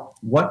fail?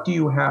 What do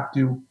you have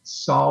to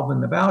solve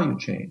in the value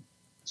chain?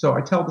 So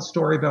I tell the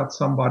story about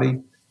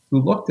somebody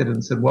who looked at it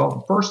and said, well,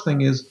 the first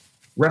thing is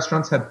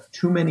restaurants have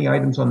too many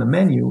items on the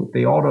menu. If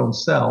they all don't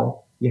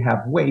sell, you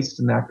have waste,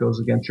 and that goes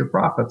against your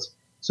profits.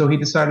 So he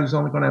decided he was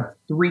only going to have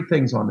 3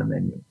 things on the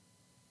menu.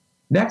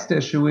 Next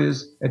issue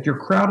is at your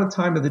crowded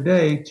time of the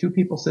day, 2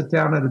 people sit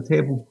down at a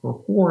table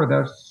for 4.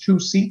 That's 2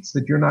 seats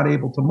that you're not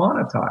able to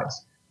monetize.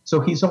 So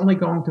he's only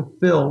going to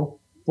fill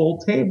full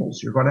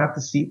tables. You're going to have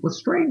to seat with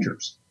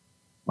strangers.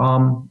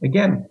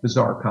 Again,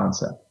 bizarre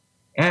concept.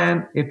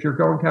 And if you're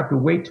going to have to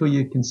wait till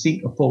you can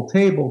seat a full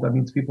table, that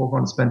means people are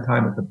going to spend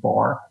time at the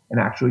bar and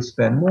actually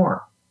spend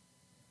more.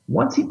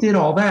 Once he did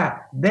all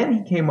that, then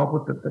he came up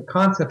with the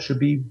concept should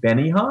be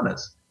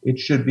Benihana's. It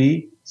should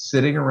be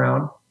sitting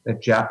around a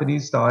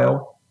Japanese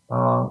style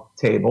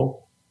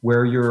table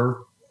where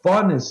your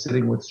fun is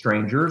sitting with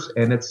strangers,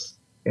 and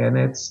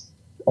it's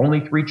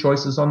only 3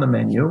 choices on the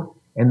menu,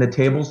 and the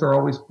tables are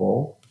always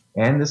full.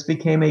 And this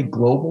became a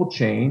global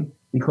chain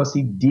because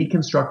he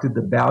deconstructed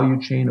the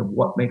value chain of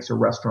what makes a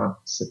restaurant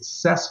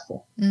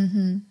successful,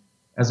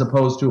 as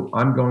opposed to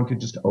I'm going to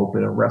just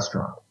open a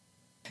restaurant.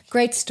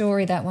 Great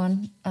story, that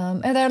one.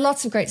 And there are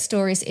lots of great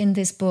stories in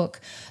this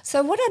book.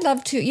 So what I'd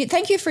love to,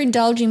 thank you for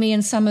indulging me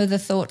in some of the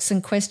thoughts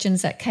and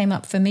questions that came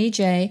up for me,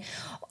 Jay.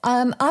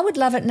 I would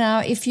love it now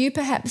if you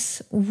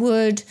perhaps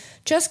would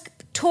just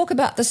talk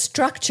about the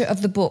structure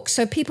of the book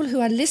so people who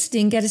are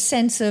listening get a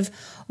sense of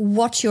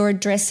what you're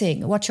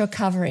addressing, what you're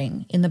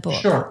covering in the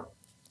book. Sure.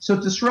 So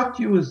Disrupt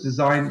You is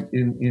designed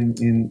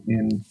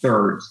in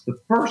thirds. The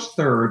first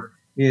third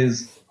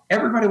is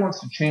everybody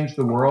wants to change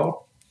the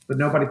world, but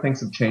nobody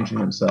thinks of changing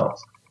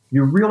themselves.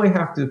 You really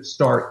have to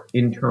start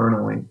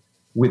internally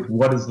with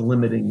what is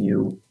limiting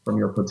you from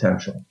your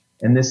potential.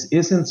 And this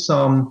isn't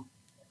some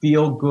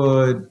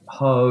feel-good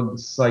hug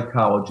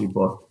psychology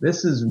book.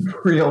 This is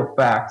real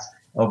facts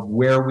of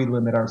where we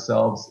limit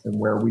ourselves and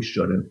where we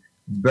shouldn't.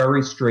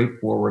 Very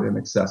straightforward and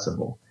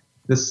accessible.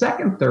 The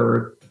second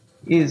third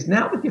is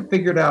now that you've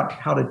figured out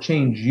how to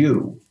change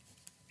you,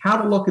 how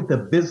to look at the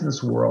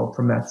business world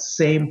from that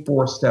same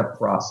 4-step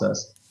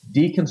process,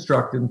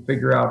 deconstruct it and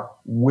figure out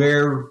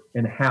where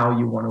and how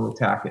you want to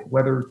attack it,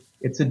 whether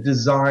it's a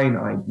design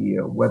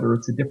idea, whether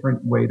it's a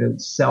different way to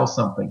sell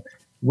something,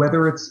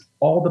 whether it's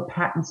all the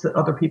patents that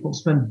other people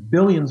spend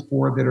billions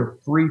for that are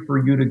free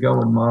for you to go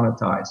and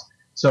monetize.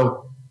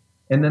 So,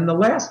 and then the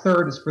last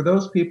third is for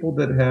those people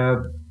that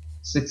have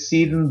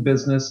succeeded in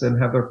business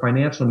and have their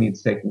financial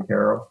needs taken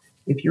care of.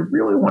 If you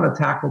really want to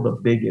tackle the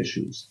big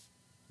issues,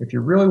 if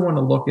you really want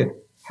to look at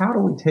how do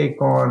we take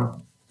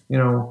on,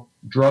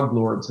 drug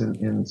lords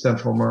in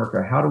Central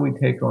America, how do we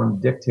take on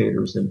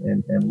dictators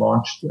and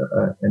launch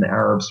an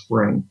Arab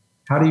Spring?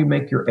 How do you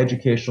make your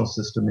educational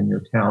system in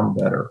your town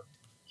better?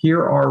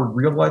 Here are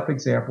real life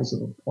examples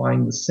of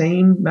applying the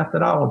same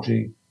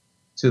methodology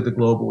to the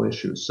global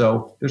issues.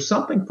 So there's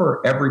something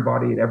for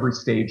everybody at every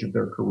stage of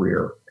their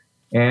career.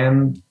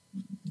 And,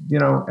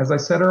 as I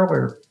said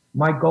earlier,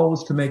 my goal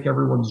is to make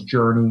everyone's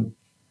journey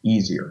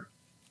easier.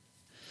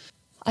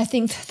 I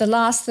think the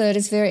last third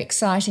is very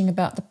exciting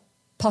about the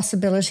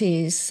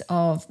possibilities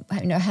of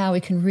how we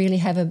can really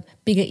have a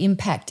bigger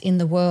impact in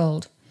the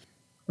world.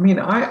 I mean,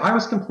 I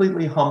was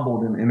completely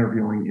humbled in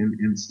interviewing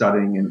and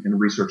studying and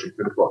researching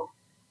for the book.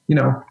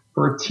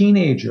 For a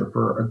teenager,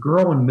 for a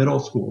girl in middle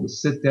school to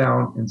sit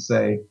down and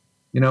say,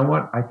 you know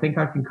what, I think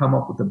I can come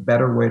up with a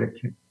better way to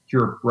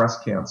cure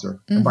breast cancer.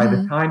 Mm-hmm. And by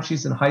the time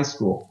she's in high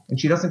school, and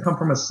she doesn't come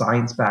from a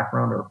science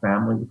background or a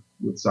family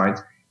with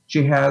science,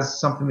 she has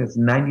something that's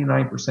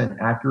 99%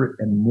 accurate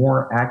and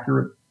more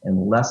accurate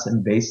and less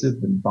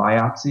invasive than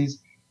biopsies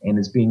and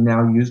is being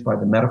now used by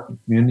the medical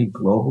community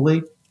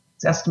globally.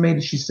 It's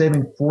estimated she's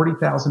saving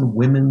 40,000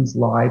 women's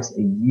lives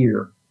a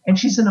year, and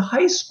she's in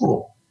high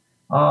school.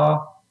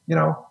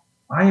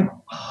 I am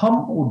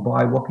humbled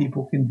by what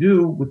people can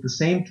do with the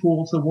same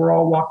tools that we're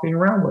all walking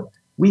around with.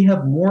 We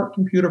have more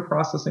computer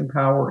processing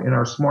power in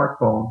our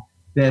smartphone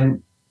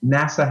than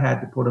NASA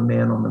had to put a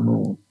man on the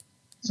moon.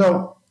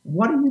 So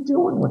what are you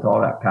doing with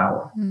all that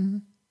power? Mm-hmm.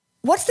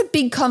 What's the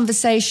big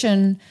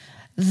conversation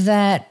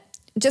that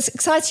just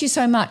excites you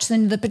so much,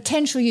 and the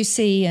potential you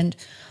see and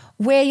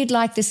where you'd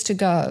like this to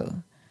go?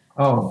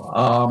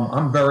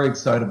 I'm very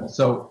excitable.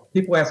 So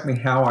people ask me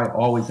how I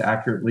always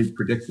accurately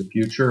predict the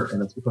future,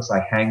 and it's because I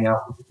hang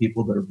out with the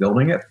people that are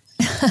building it.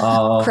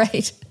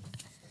 Great.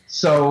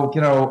 So,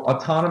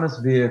 autonomous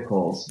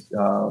vehicles,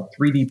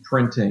 3D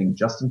printing,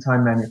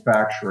 just-in-time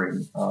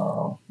manufacturing,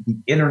 the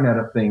Internet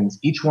of Things,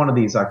 each one of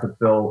these I could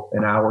fill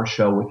an hour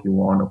show with you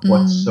on of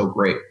what's so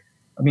great.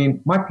 I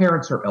mean, my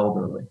parents are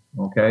elderly,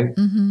 okay?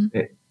 Mm-hmm.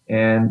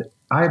 And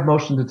I have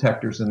motion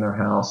detectors in their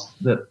house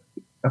that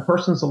a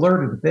person's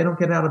alerted. If they don't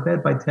get out of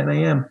bed by 10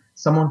 a.m.,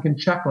 someone can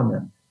check on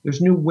them.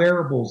 There's new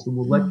wearables that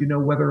will let you know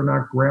whether or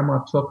not grandma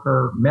took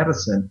her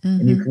medicine. Mm-hmm.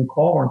 And you can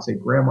call her and say,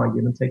 Grandma,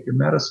 you didn't take your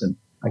medicine.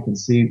 I can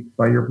see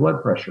by your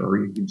blood pressure, or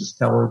you can just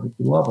tell her that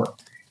you love her.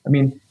 I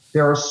mean,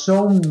 there are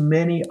so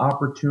many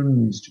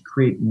opportunities to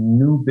create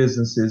new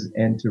businesses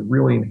and to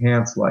really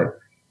enhance life.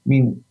 I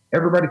mean,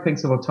 everybody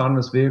thinks of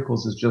autonomous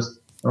vehicles as just,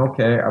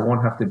 okay, I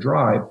won't have to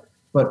drive.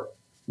 But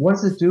what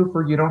does it do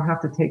for you don't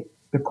have to take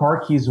the car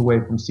keys away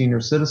from senior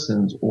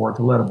citizens, or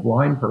to let a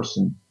blind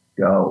person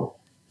go,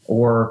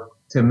 or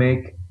to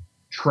make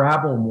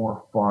travel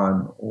more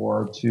fun,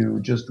 or to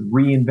just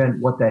reinvent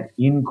what that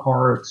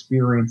in-car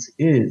experience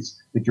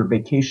is, that your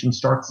vacation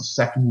starts the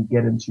second you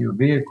get into your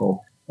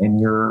vehicle and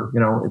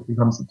it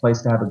becomes the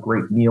place to have a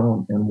great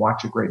meal and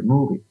watch a great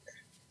movie.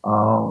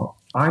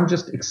 I'm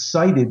just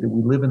excited that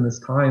we live in this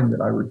time that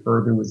I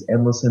refer to as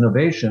endless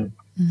innovation.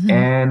 Mm-hmm.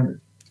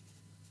 And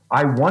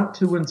I want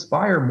to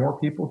inspire more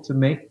people to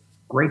make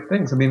great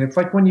things. I mean, it's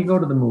like when you go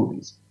to the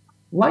movies,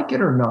 like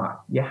it or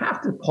not, you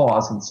have to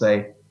pause and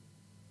say,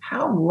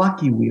 how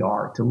lucky we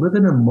are to live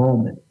in a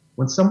moment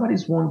when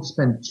somebody's willing to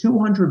spend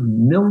 $200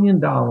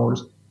 million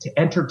to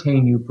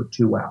entertain you for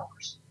 2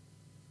 hours.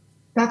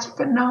 That's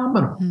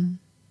phenomenal. Mm.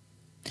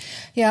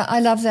 Yeah, I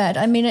love that.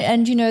 I mean,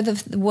 and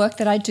the work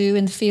that I do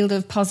in the field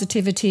of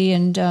positivity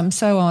and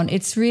so on,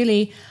 it's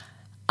really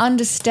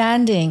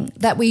understanding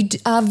that we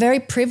are very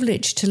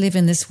privileged to live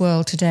in this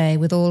world today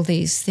with all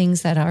these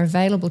things that are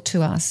available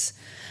to us,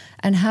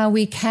 and how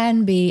we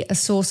can be a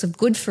source of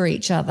good for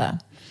each other.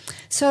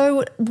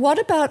 So what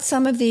about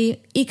some of the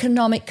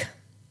economic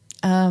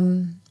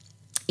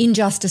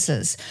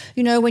injustices?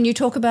 When you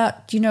talk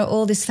about,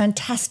 all this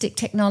fantastic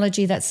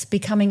technology that's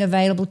becoming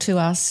available to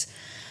us,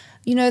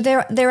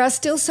 there are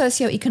still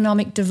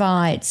socioeconomic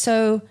divides.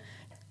 So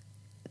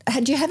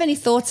do you have any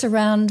thoughts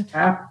around?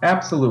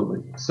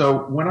 Absolutely.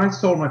 So when I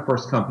sold my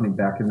first company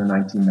back in the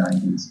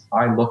 1990s,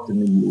 I looked in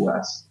the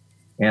U.S.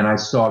 and I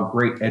saw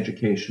great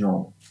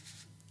educational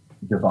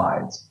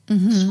divides.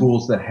 Mm-hmm.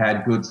 Schools that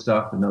had good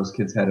stuff and those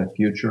kids had a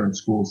future, and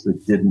schools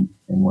that didn't,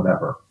 and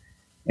whatever.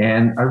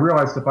 And I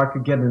realized if I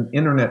could get an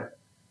internet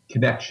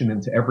connection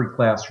into every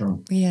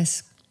classroom,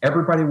 yes,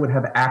 everybody would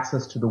have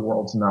access to the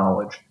world's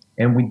knowledge.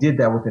 And we did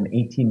that within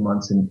 18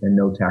 months and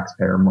no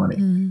taxpayer money.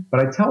 Mm-hmm.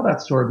 But I tell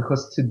that story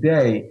because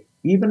today,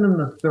 even in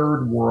the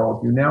third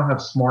world, you now have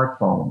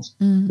smartphones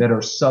that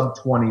are sub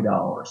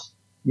 $20.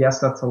 Yes,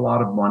 that's a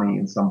lot of money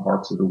in some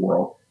parts of the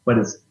world, but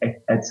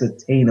it's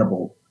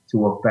attainable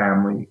to a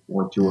family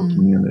or to a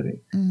community,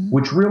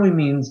 which really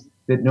means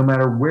that no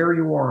matter where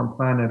you are on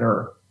planet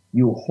Earth,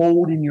 you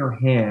hold in your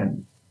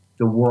hand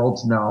the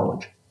world's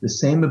knowledge, the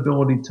same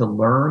ability to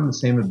learn, the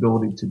same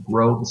ability to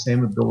grow, the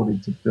same ability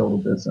to build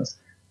a business.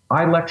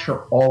 I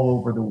lecture all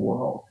over the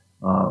world,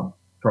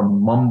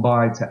 from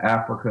Mumbai to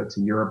Africa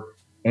to Europe,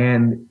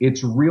 and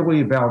it's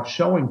really about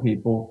showing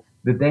people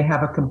that they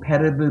have a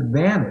competitive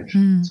advantage.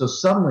 So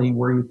suddenly,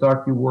 where you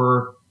thought you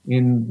were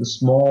in the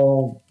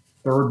small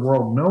third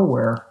world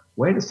nowhere,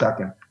 wait a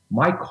second,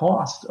 my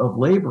cost of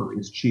labor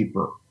is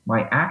cheaper.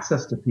 My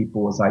access to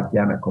people is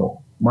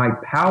identical. My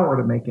power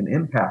to make an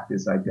impact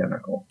is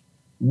identical.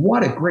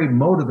 What a great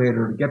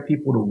motivator to get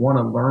people to want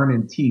to learn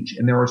and teach.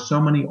 And there are so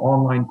many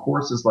online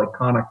courses like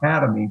Khan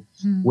Academy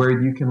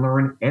where you can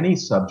learn any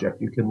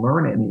subject, you can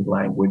learn any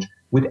language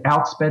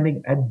without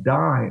spending a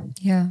dime.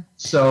 Yeah.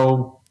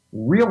 So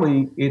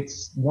really,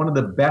 it's one of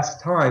the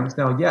best times.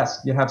 Now,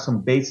 yes, you have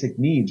some basic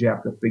needs. You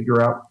have to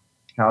figure out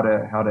how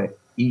to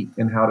eat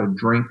and how to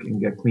drink and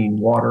get clean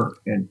water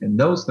and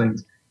those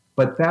things.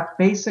 But that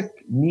basic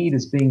need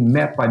is being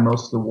met by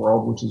most of the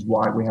world, which is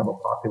why we have a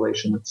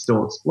population that's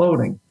still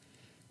exploding.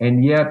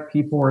 And yet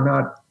people are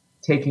not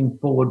taking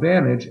full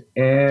advantage.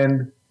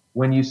 And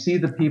when you see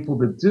the people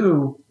that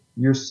do,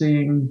 you're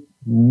seeing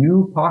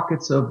new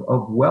pockets of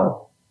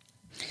wealth.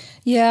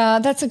 Yeah,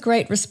 that's a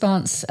great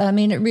response. I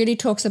mean, it really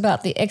talks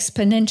about the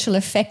exponential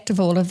effect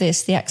of all of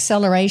this, the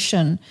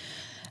acceleration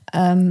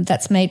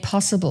that's made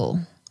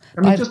possible.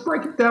 I mean, just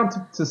break it down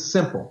to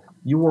simple.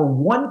 You are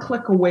one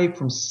click away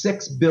from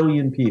 6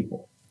 billion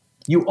people.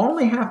 You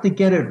only have to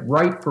get it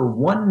right for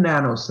 1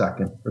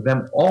 nanosecond for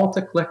them all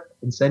to click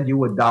and send you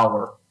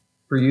 $1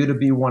 for you to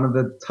be one of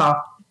the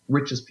top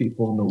richest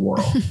people in the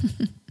world.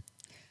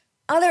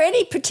 Are there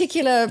any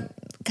particular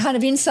kind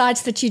of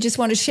insights that you just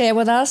want to share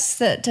with us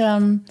that,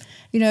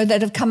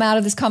 that have come out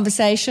of this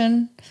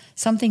conversation?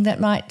 Something that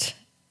might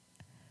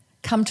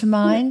come to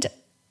mind?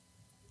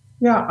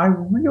 Yeah, I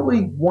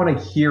really want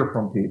to hear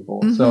from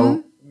people. Mm-hmm.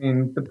 So, I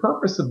mean, the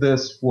purpose of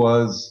this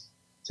was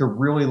to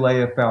really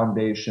lay a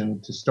foundation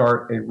to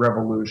start a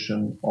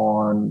revolution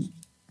on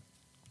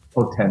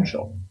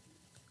potential.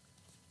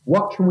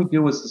 What can we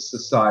do as a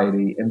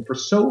society? And for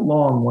so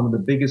long, one of the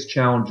biggest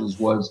challenges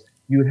was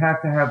you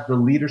have to have the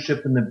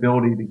leadership and the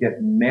ability to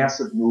get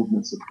massive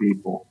movements of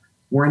people.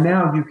 Where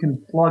now you can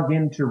plug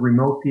into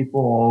remote people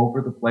all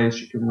over the place.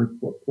 You can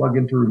plug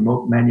into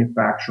remote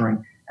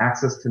manufacturing,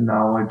 access to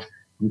knowledge.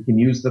 You can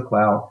use the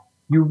cloud.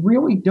 You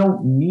really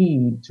don't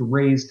need to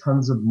raise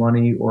tons of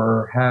money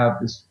or have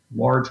this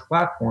large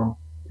platform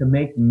to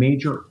make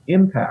major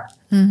impact.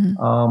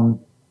 Mm-hmm.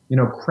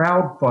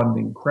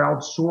 Crowdfunding,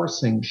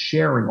 crowdsourcing,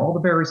 sharing, all the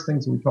various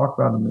things that we talk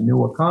about in the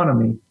new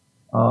economy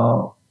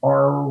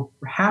are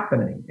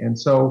happening. And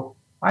so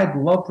I'd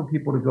love for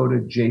people to go to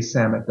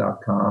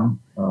jsamit.com,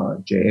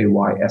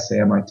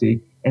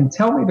 JAYSAMIT, and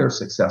tell me their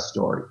success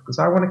story, because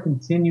I want to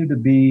continue to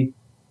be,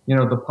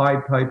 the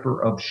Pied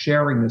Piper of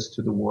sharing this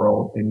to the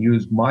world and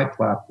use my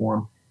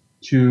platform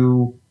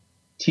to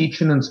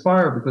teach and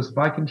inspire. Because if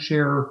I can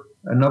share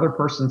another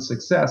person's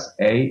success,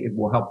 A, it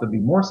will help them be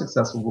more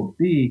successful, but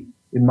B,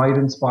 it might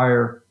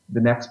inspire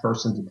the next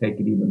person to take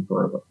it even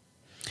further.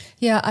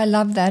 Yeah, I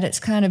love that. It's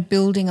kind of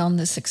building on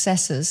the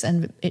successes,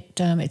 and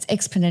it's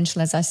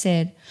exponential, as I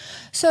said.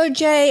 So,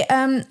 Jay,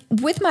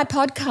 with my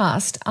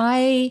podcast,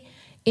 I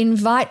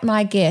invite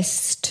my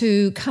guests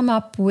to come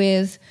up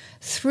with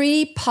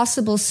 3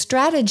 possible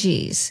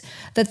strategies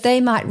that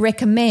they might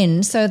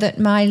recommend so that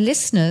my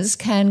listeners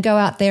can go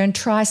out there and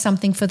try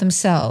something for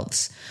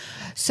themselves.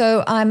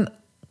 So I'm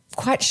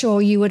quite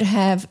sure you would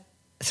have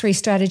 3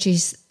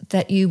 strategies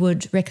that you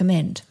would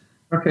recommend.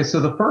 Okay, so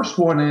the first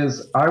one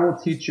is I will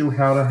teach you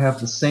how to have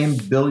the same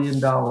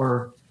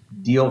billion-dollar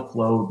deal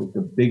flow that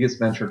the biggest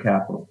venture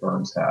capital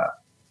firms have.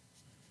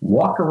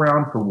 Walk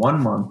around for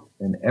 1 month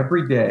and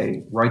every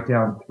day write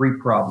down 3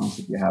 problems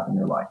that you have in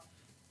your life.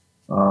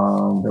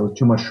 There was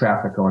too much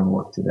traffic going to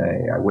work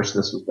today. I wish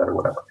this was better,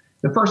 whatever.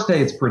 The first day,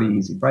 it's pretty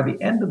easy. By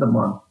the end of the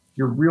month,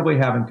 you're really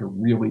having to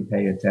really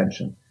pay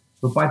attention.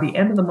 But by the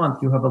end of the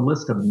month, you have a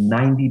list of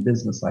 90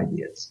 business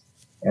ideas.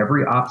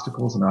 Every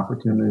obstacle is an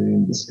opportunity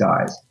in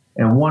disguise.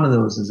 And one of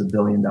those is a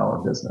billion-dollar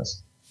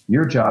business.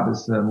 Your job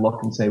is to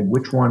look and say,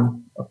 which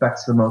one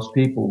affects the most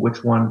people?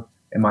 Which one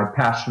am I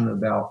passionate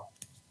about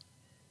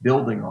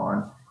building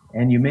on?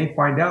 And you may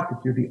find out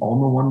that you're the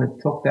only one that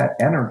took that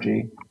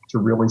energy to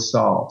really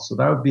solve. So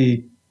that would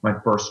be my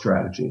first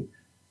strategy.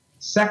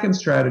 Second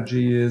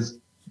strategy is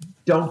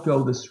don't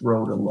go this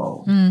road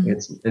alone.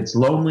 It's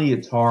lonely.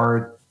 It's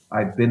hard.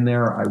 I've been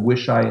there. I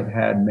wish I had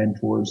had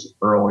mentors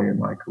early in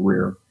my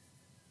career.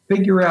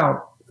 Figure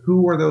out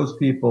who are those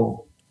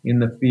people in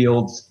the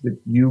fields that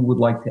you would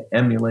like to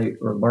emulate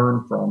or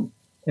learn from,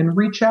 and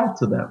reach out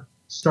to them.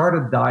 Start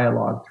a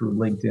dialogue through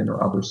LinkedIn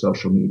or other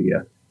social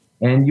media,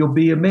 and you'll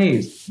be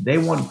amazed. They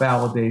want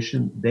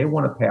validation. They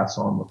want to pass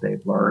on what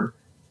they've learned.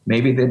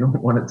 Maybe they don't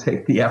want to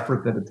take the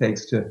effort that it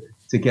takes to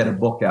get a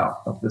book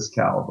out of this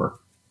caliber.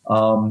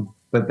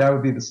 But that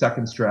would be the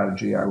second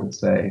strategy, I would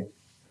say.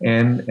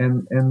 And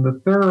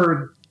the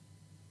third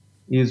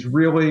is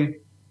really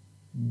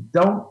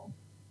don't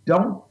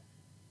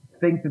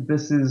think that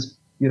this is,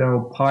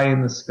 pie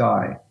in the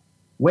sky.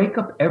 Wake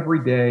up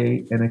every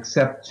day and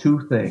accept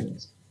 2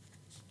 things.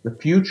 The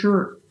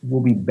future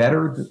will be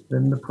better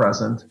than the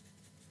present,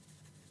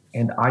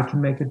 and I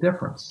can make a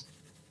difference.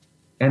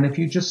 And if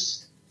you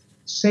just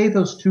say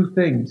those 2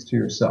 things to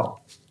yourself,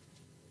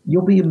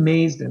 you'll be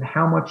amazed at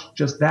how much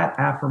just that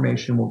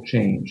affirmation will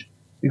change.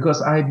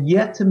 Because I've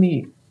yet to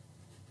meet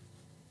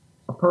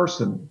a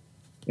person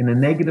in a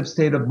negative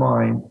state of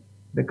mind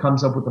that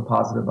comes up with a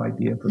positive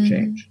idea for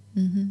change.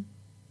 Mm-hmm.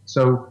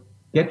 So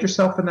get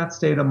yourself in that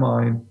state of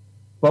mind,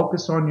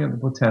 focus on your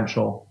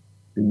potential.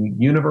 The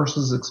universe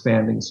is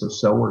expanding,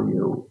 so are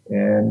you,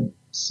 and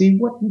see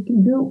what you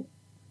can do.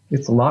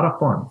 It's a lot of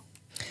fun.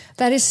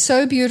 That is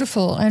so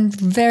beautiful and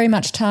very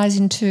much ties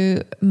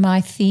into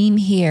my theme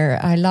here.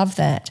 I love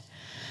that.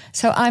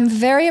 So I'm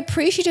very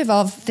appreciative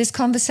of this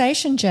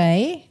conversation,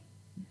 Jay.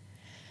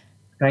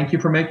 Thank you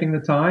for making the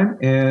time,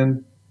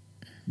 and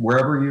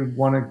wherever you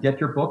want to get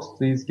your books,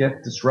 please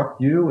get Disrupt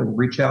You and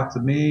reach out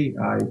to me.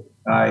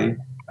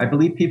 I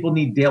believe people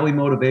need daily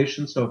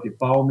motivation, so if you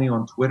follow me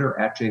on Twitter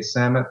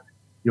 @JSamit,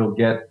 you'll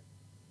get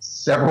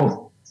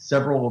several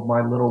of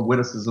my little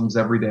witticisms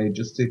every day,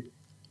 just to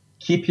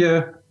keep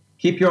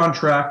you on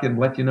track and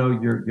let you know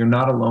you're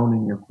not alone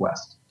in your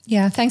quest.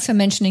 Yeah, thanks for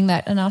mentioning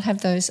that, and I'll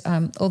have those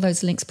all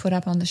those links put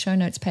up on the show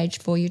notes page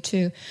for you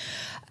too.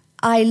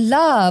 I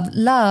love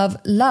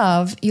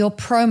your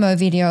promo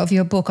video of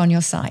your book on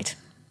your site.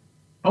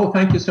 Oh,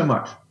 thank you so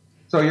much.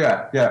 So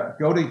yeah.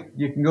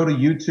 You can go to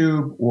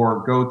YouTube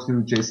or go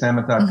to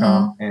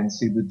jsamit.com and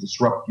see the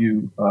Disrupt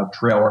You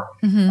trailer.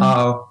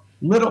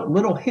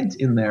 Little hint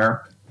in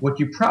there. What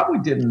you probably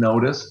didn't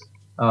notice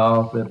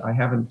that I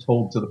haven't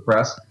told to the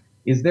press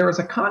is there is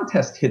a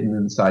contest hidden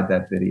inside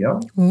that video.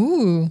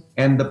 Ooh.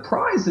 And the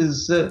prize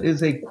is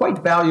a quite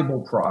valuable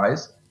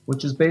prize,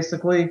 which is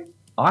basically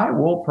I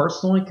will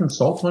personally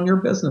consult on your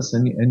business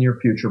and your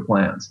future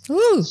plans.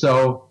 Ooh.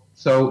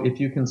 So if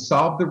you can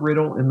solve the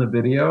riddle in the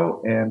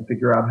video and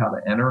figure out how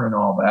to enter and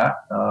all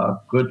that,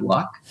 good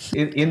luck.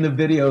 In the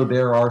video,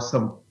 there are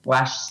some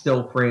flash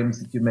still frames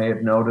that you may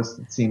have noticed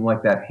that seem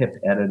like that hip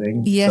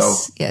editing.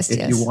 Yes, so yes.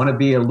 If you want to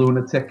be a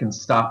lunatic and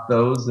stop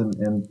those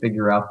and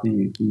figure out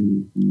the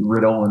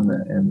riddle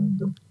and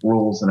the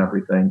rules and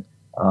everything,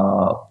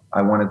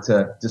 I wanted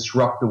to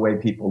disrupt the way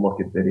people look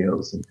at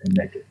videos and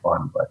make it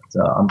fun. But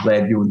I'm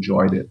glad you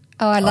enjoyed it.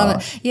 Oh, I love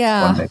it.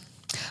 Yeah.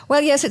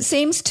 Well, yes, it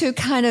seems to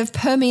kind of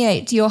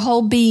permeate your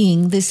whole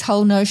being, this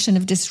whole notion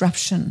of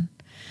disruption.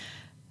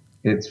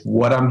 It's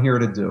what I'm here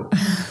to do.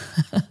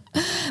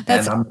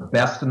 And I'm the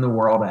best in the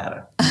world at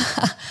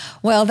it.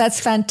 Well, that's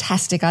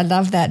fantastic. I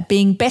love that.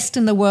 Being best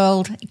in the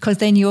world, because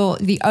then you're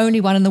the only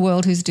one in the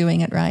world who's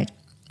doing it, right?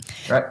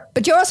 Right.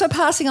 But you're also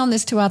passing on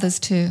this to others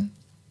too.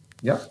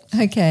 Yep.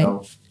 Okay.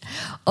 So,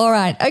 all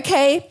right.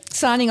 Okay.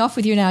 Signing off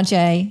with you now,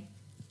 Jay.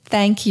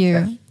 Thank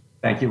you.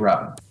 thank you,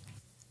 Robin.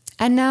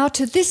 And now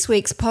to this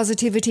week's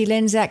Positivity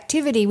Lens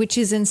activity, which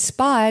is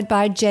inspired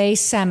by Jay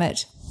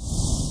Samit.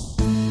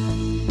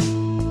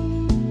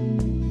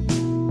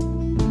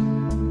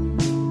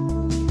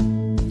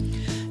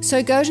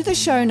 So go to the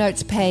show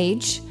notes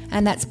page,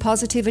 and that's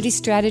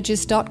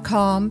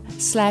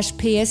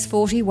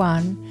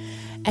positivitystrategist.com/PS41,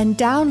 and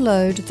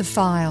download the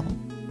file.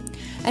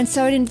 And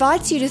so it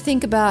invites you to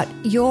think about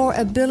your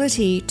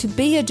ability to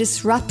be a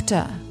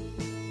disruptor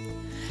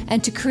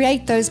and to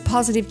create those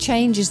positive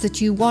changes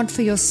that you want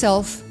for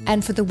yourself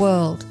and for the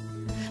world,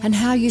 and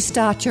how you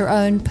start your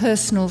own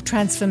personal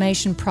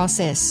transformation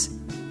process.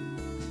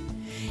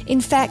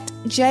 In fact,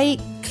 Jay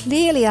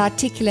clearly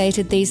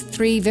articulated these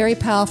 3 very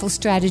powerful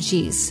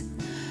strategies.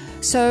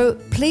 So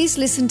please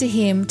listen to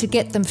him to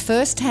get them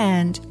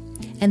firsthand,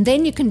 and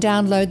then you can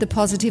download the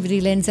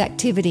Positivity Lens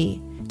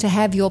activity to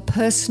have your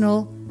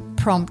personal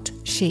prompt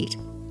sheet.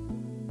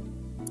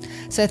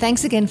 So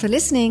thanks again for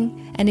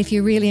listening, and if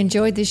you really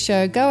enjoyed this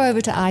show, go over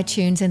to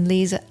iTunes and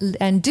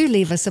do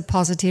leave us a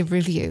positive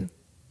review.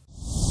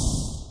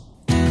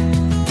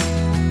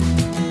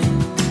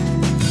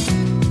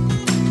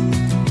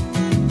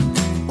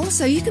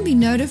 Also, you can be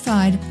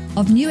notified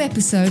of new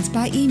episodes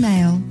by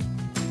email.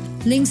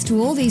 Links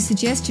to all these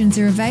suggestions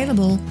are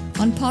available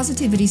on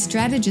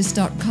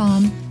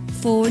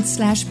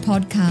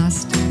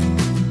positivitystrategist.com/podcast.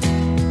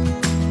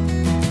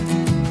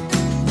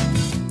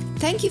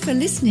 Thank you for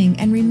listening,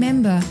 and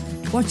remember,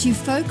 what you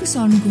focus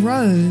on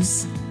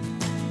grows.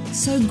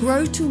 So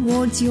grow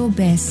towards your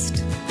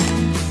best.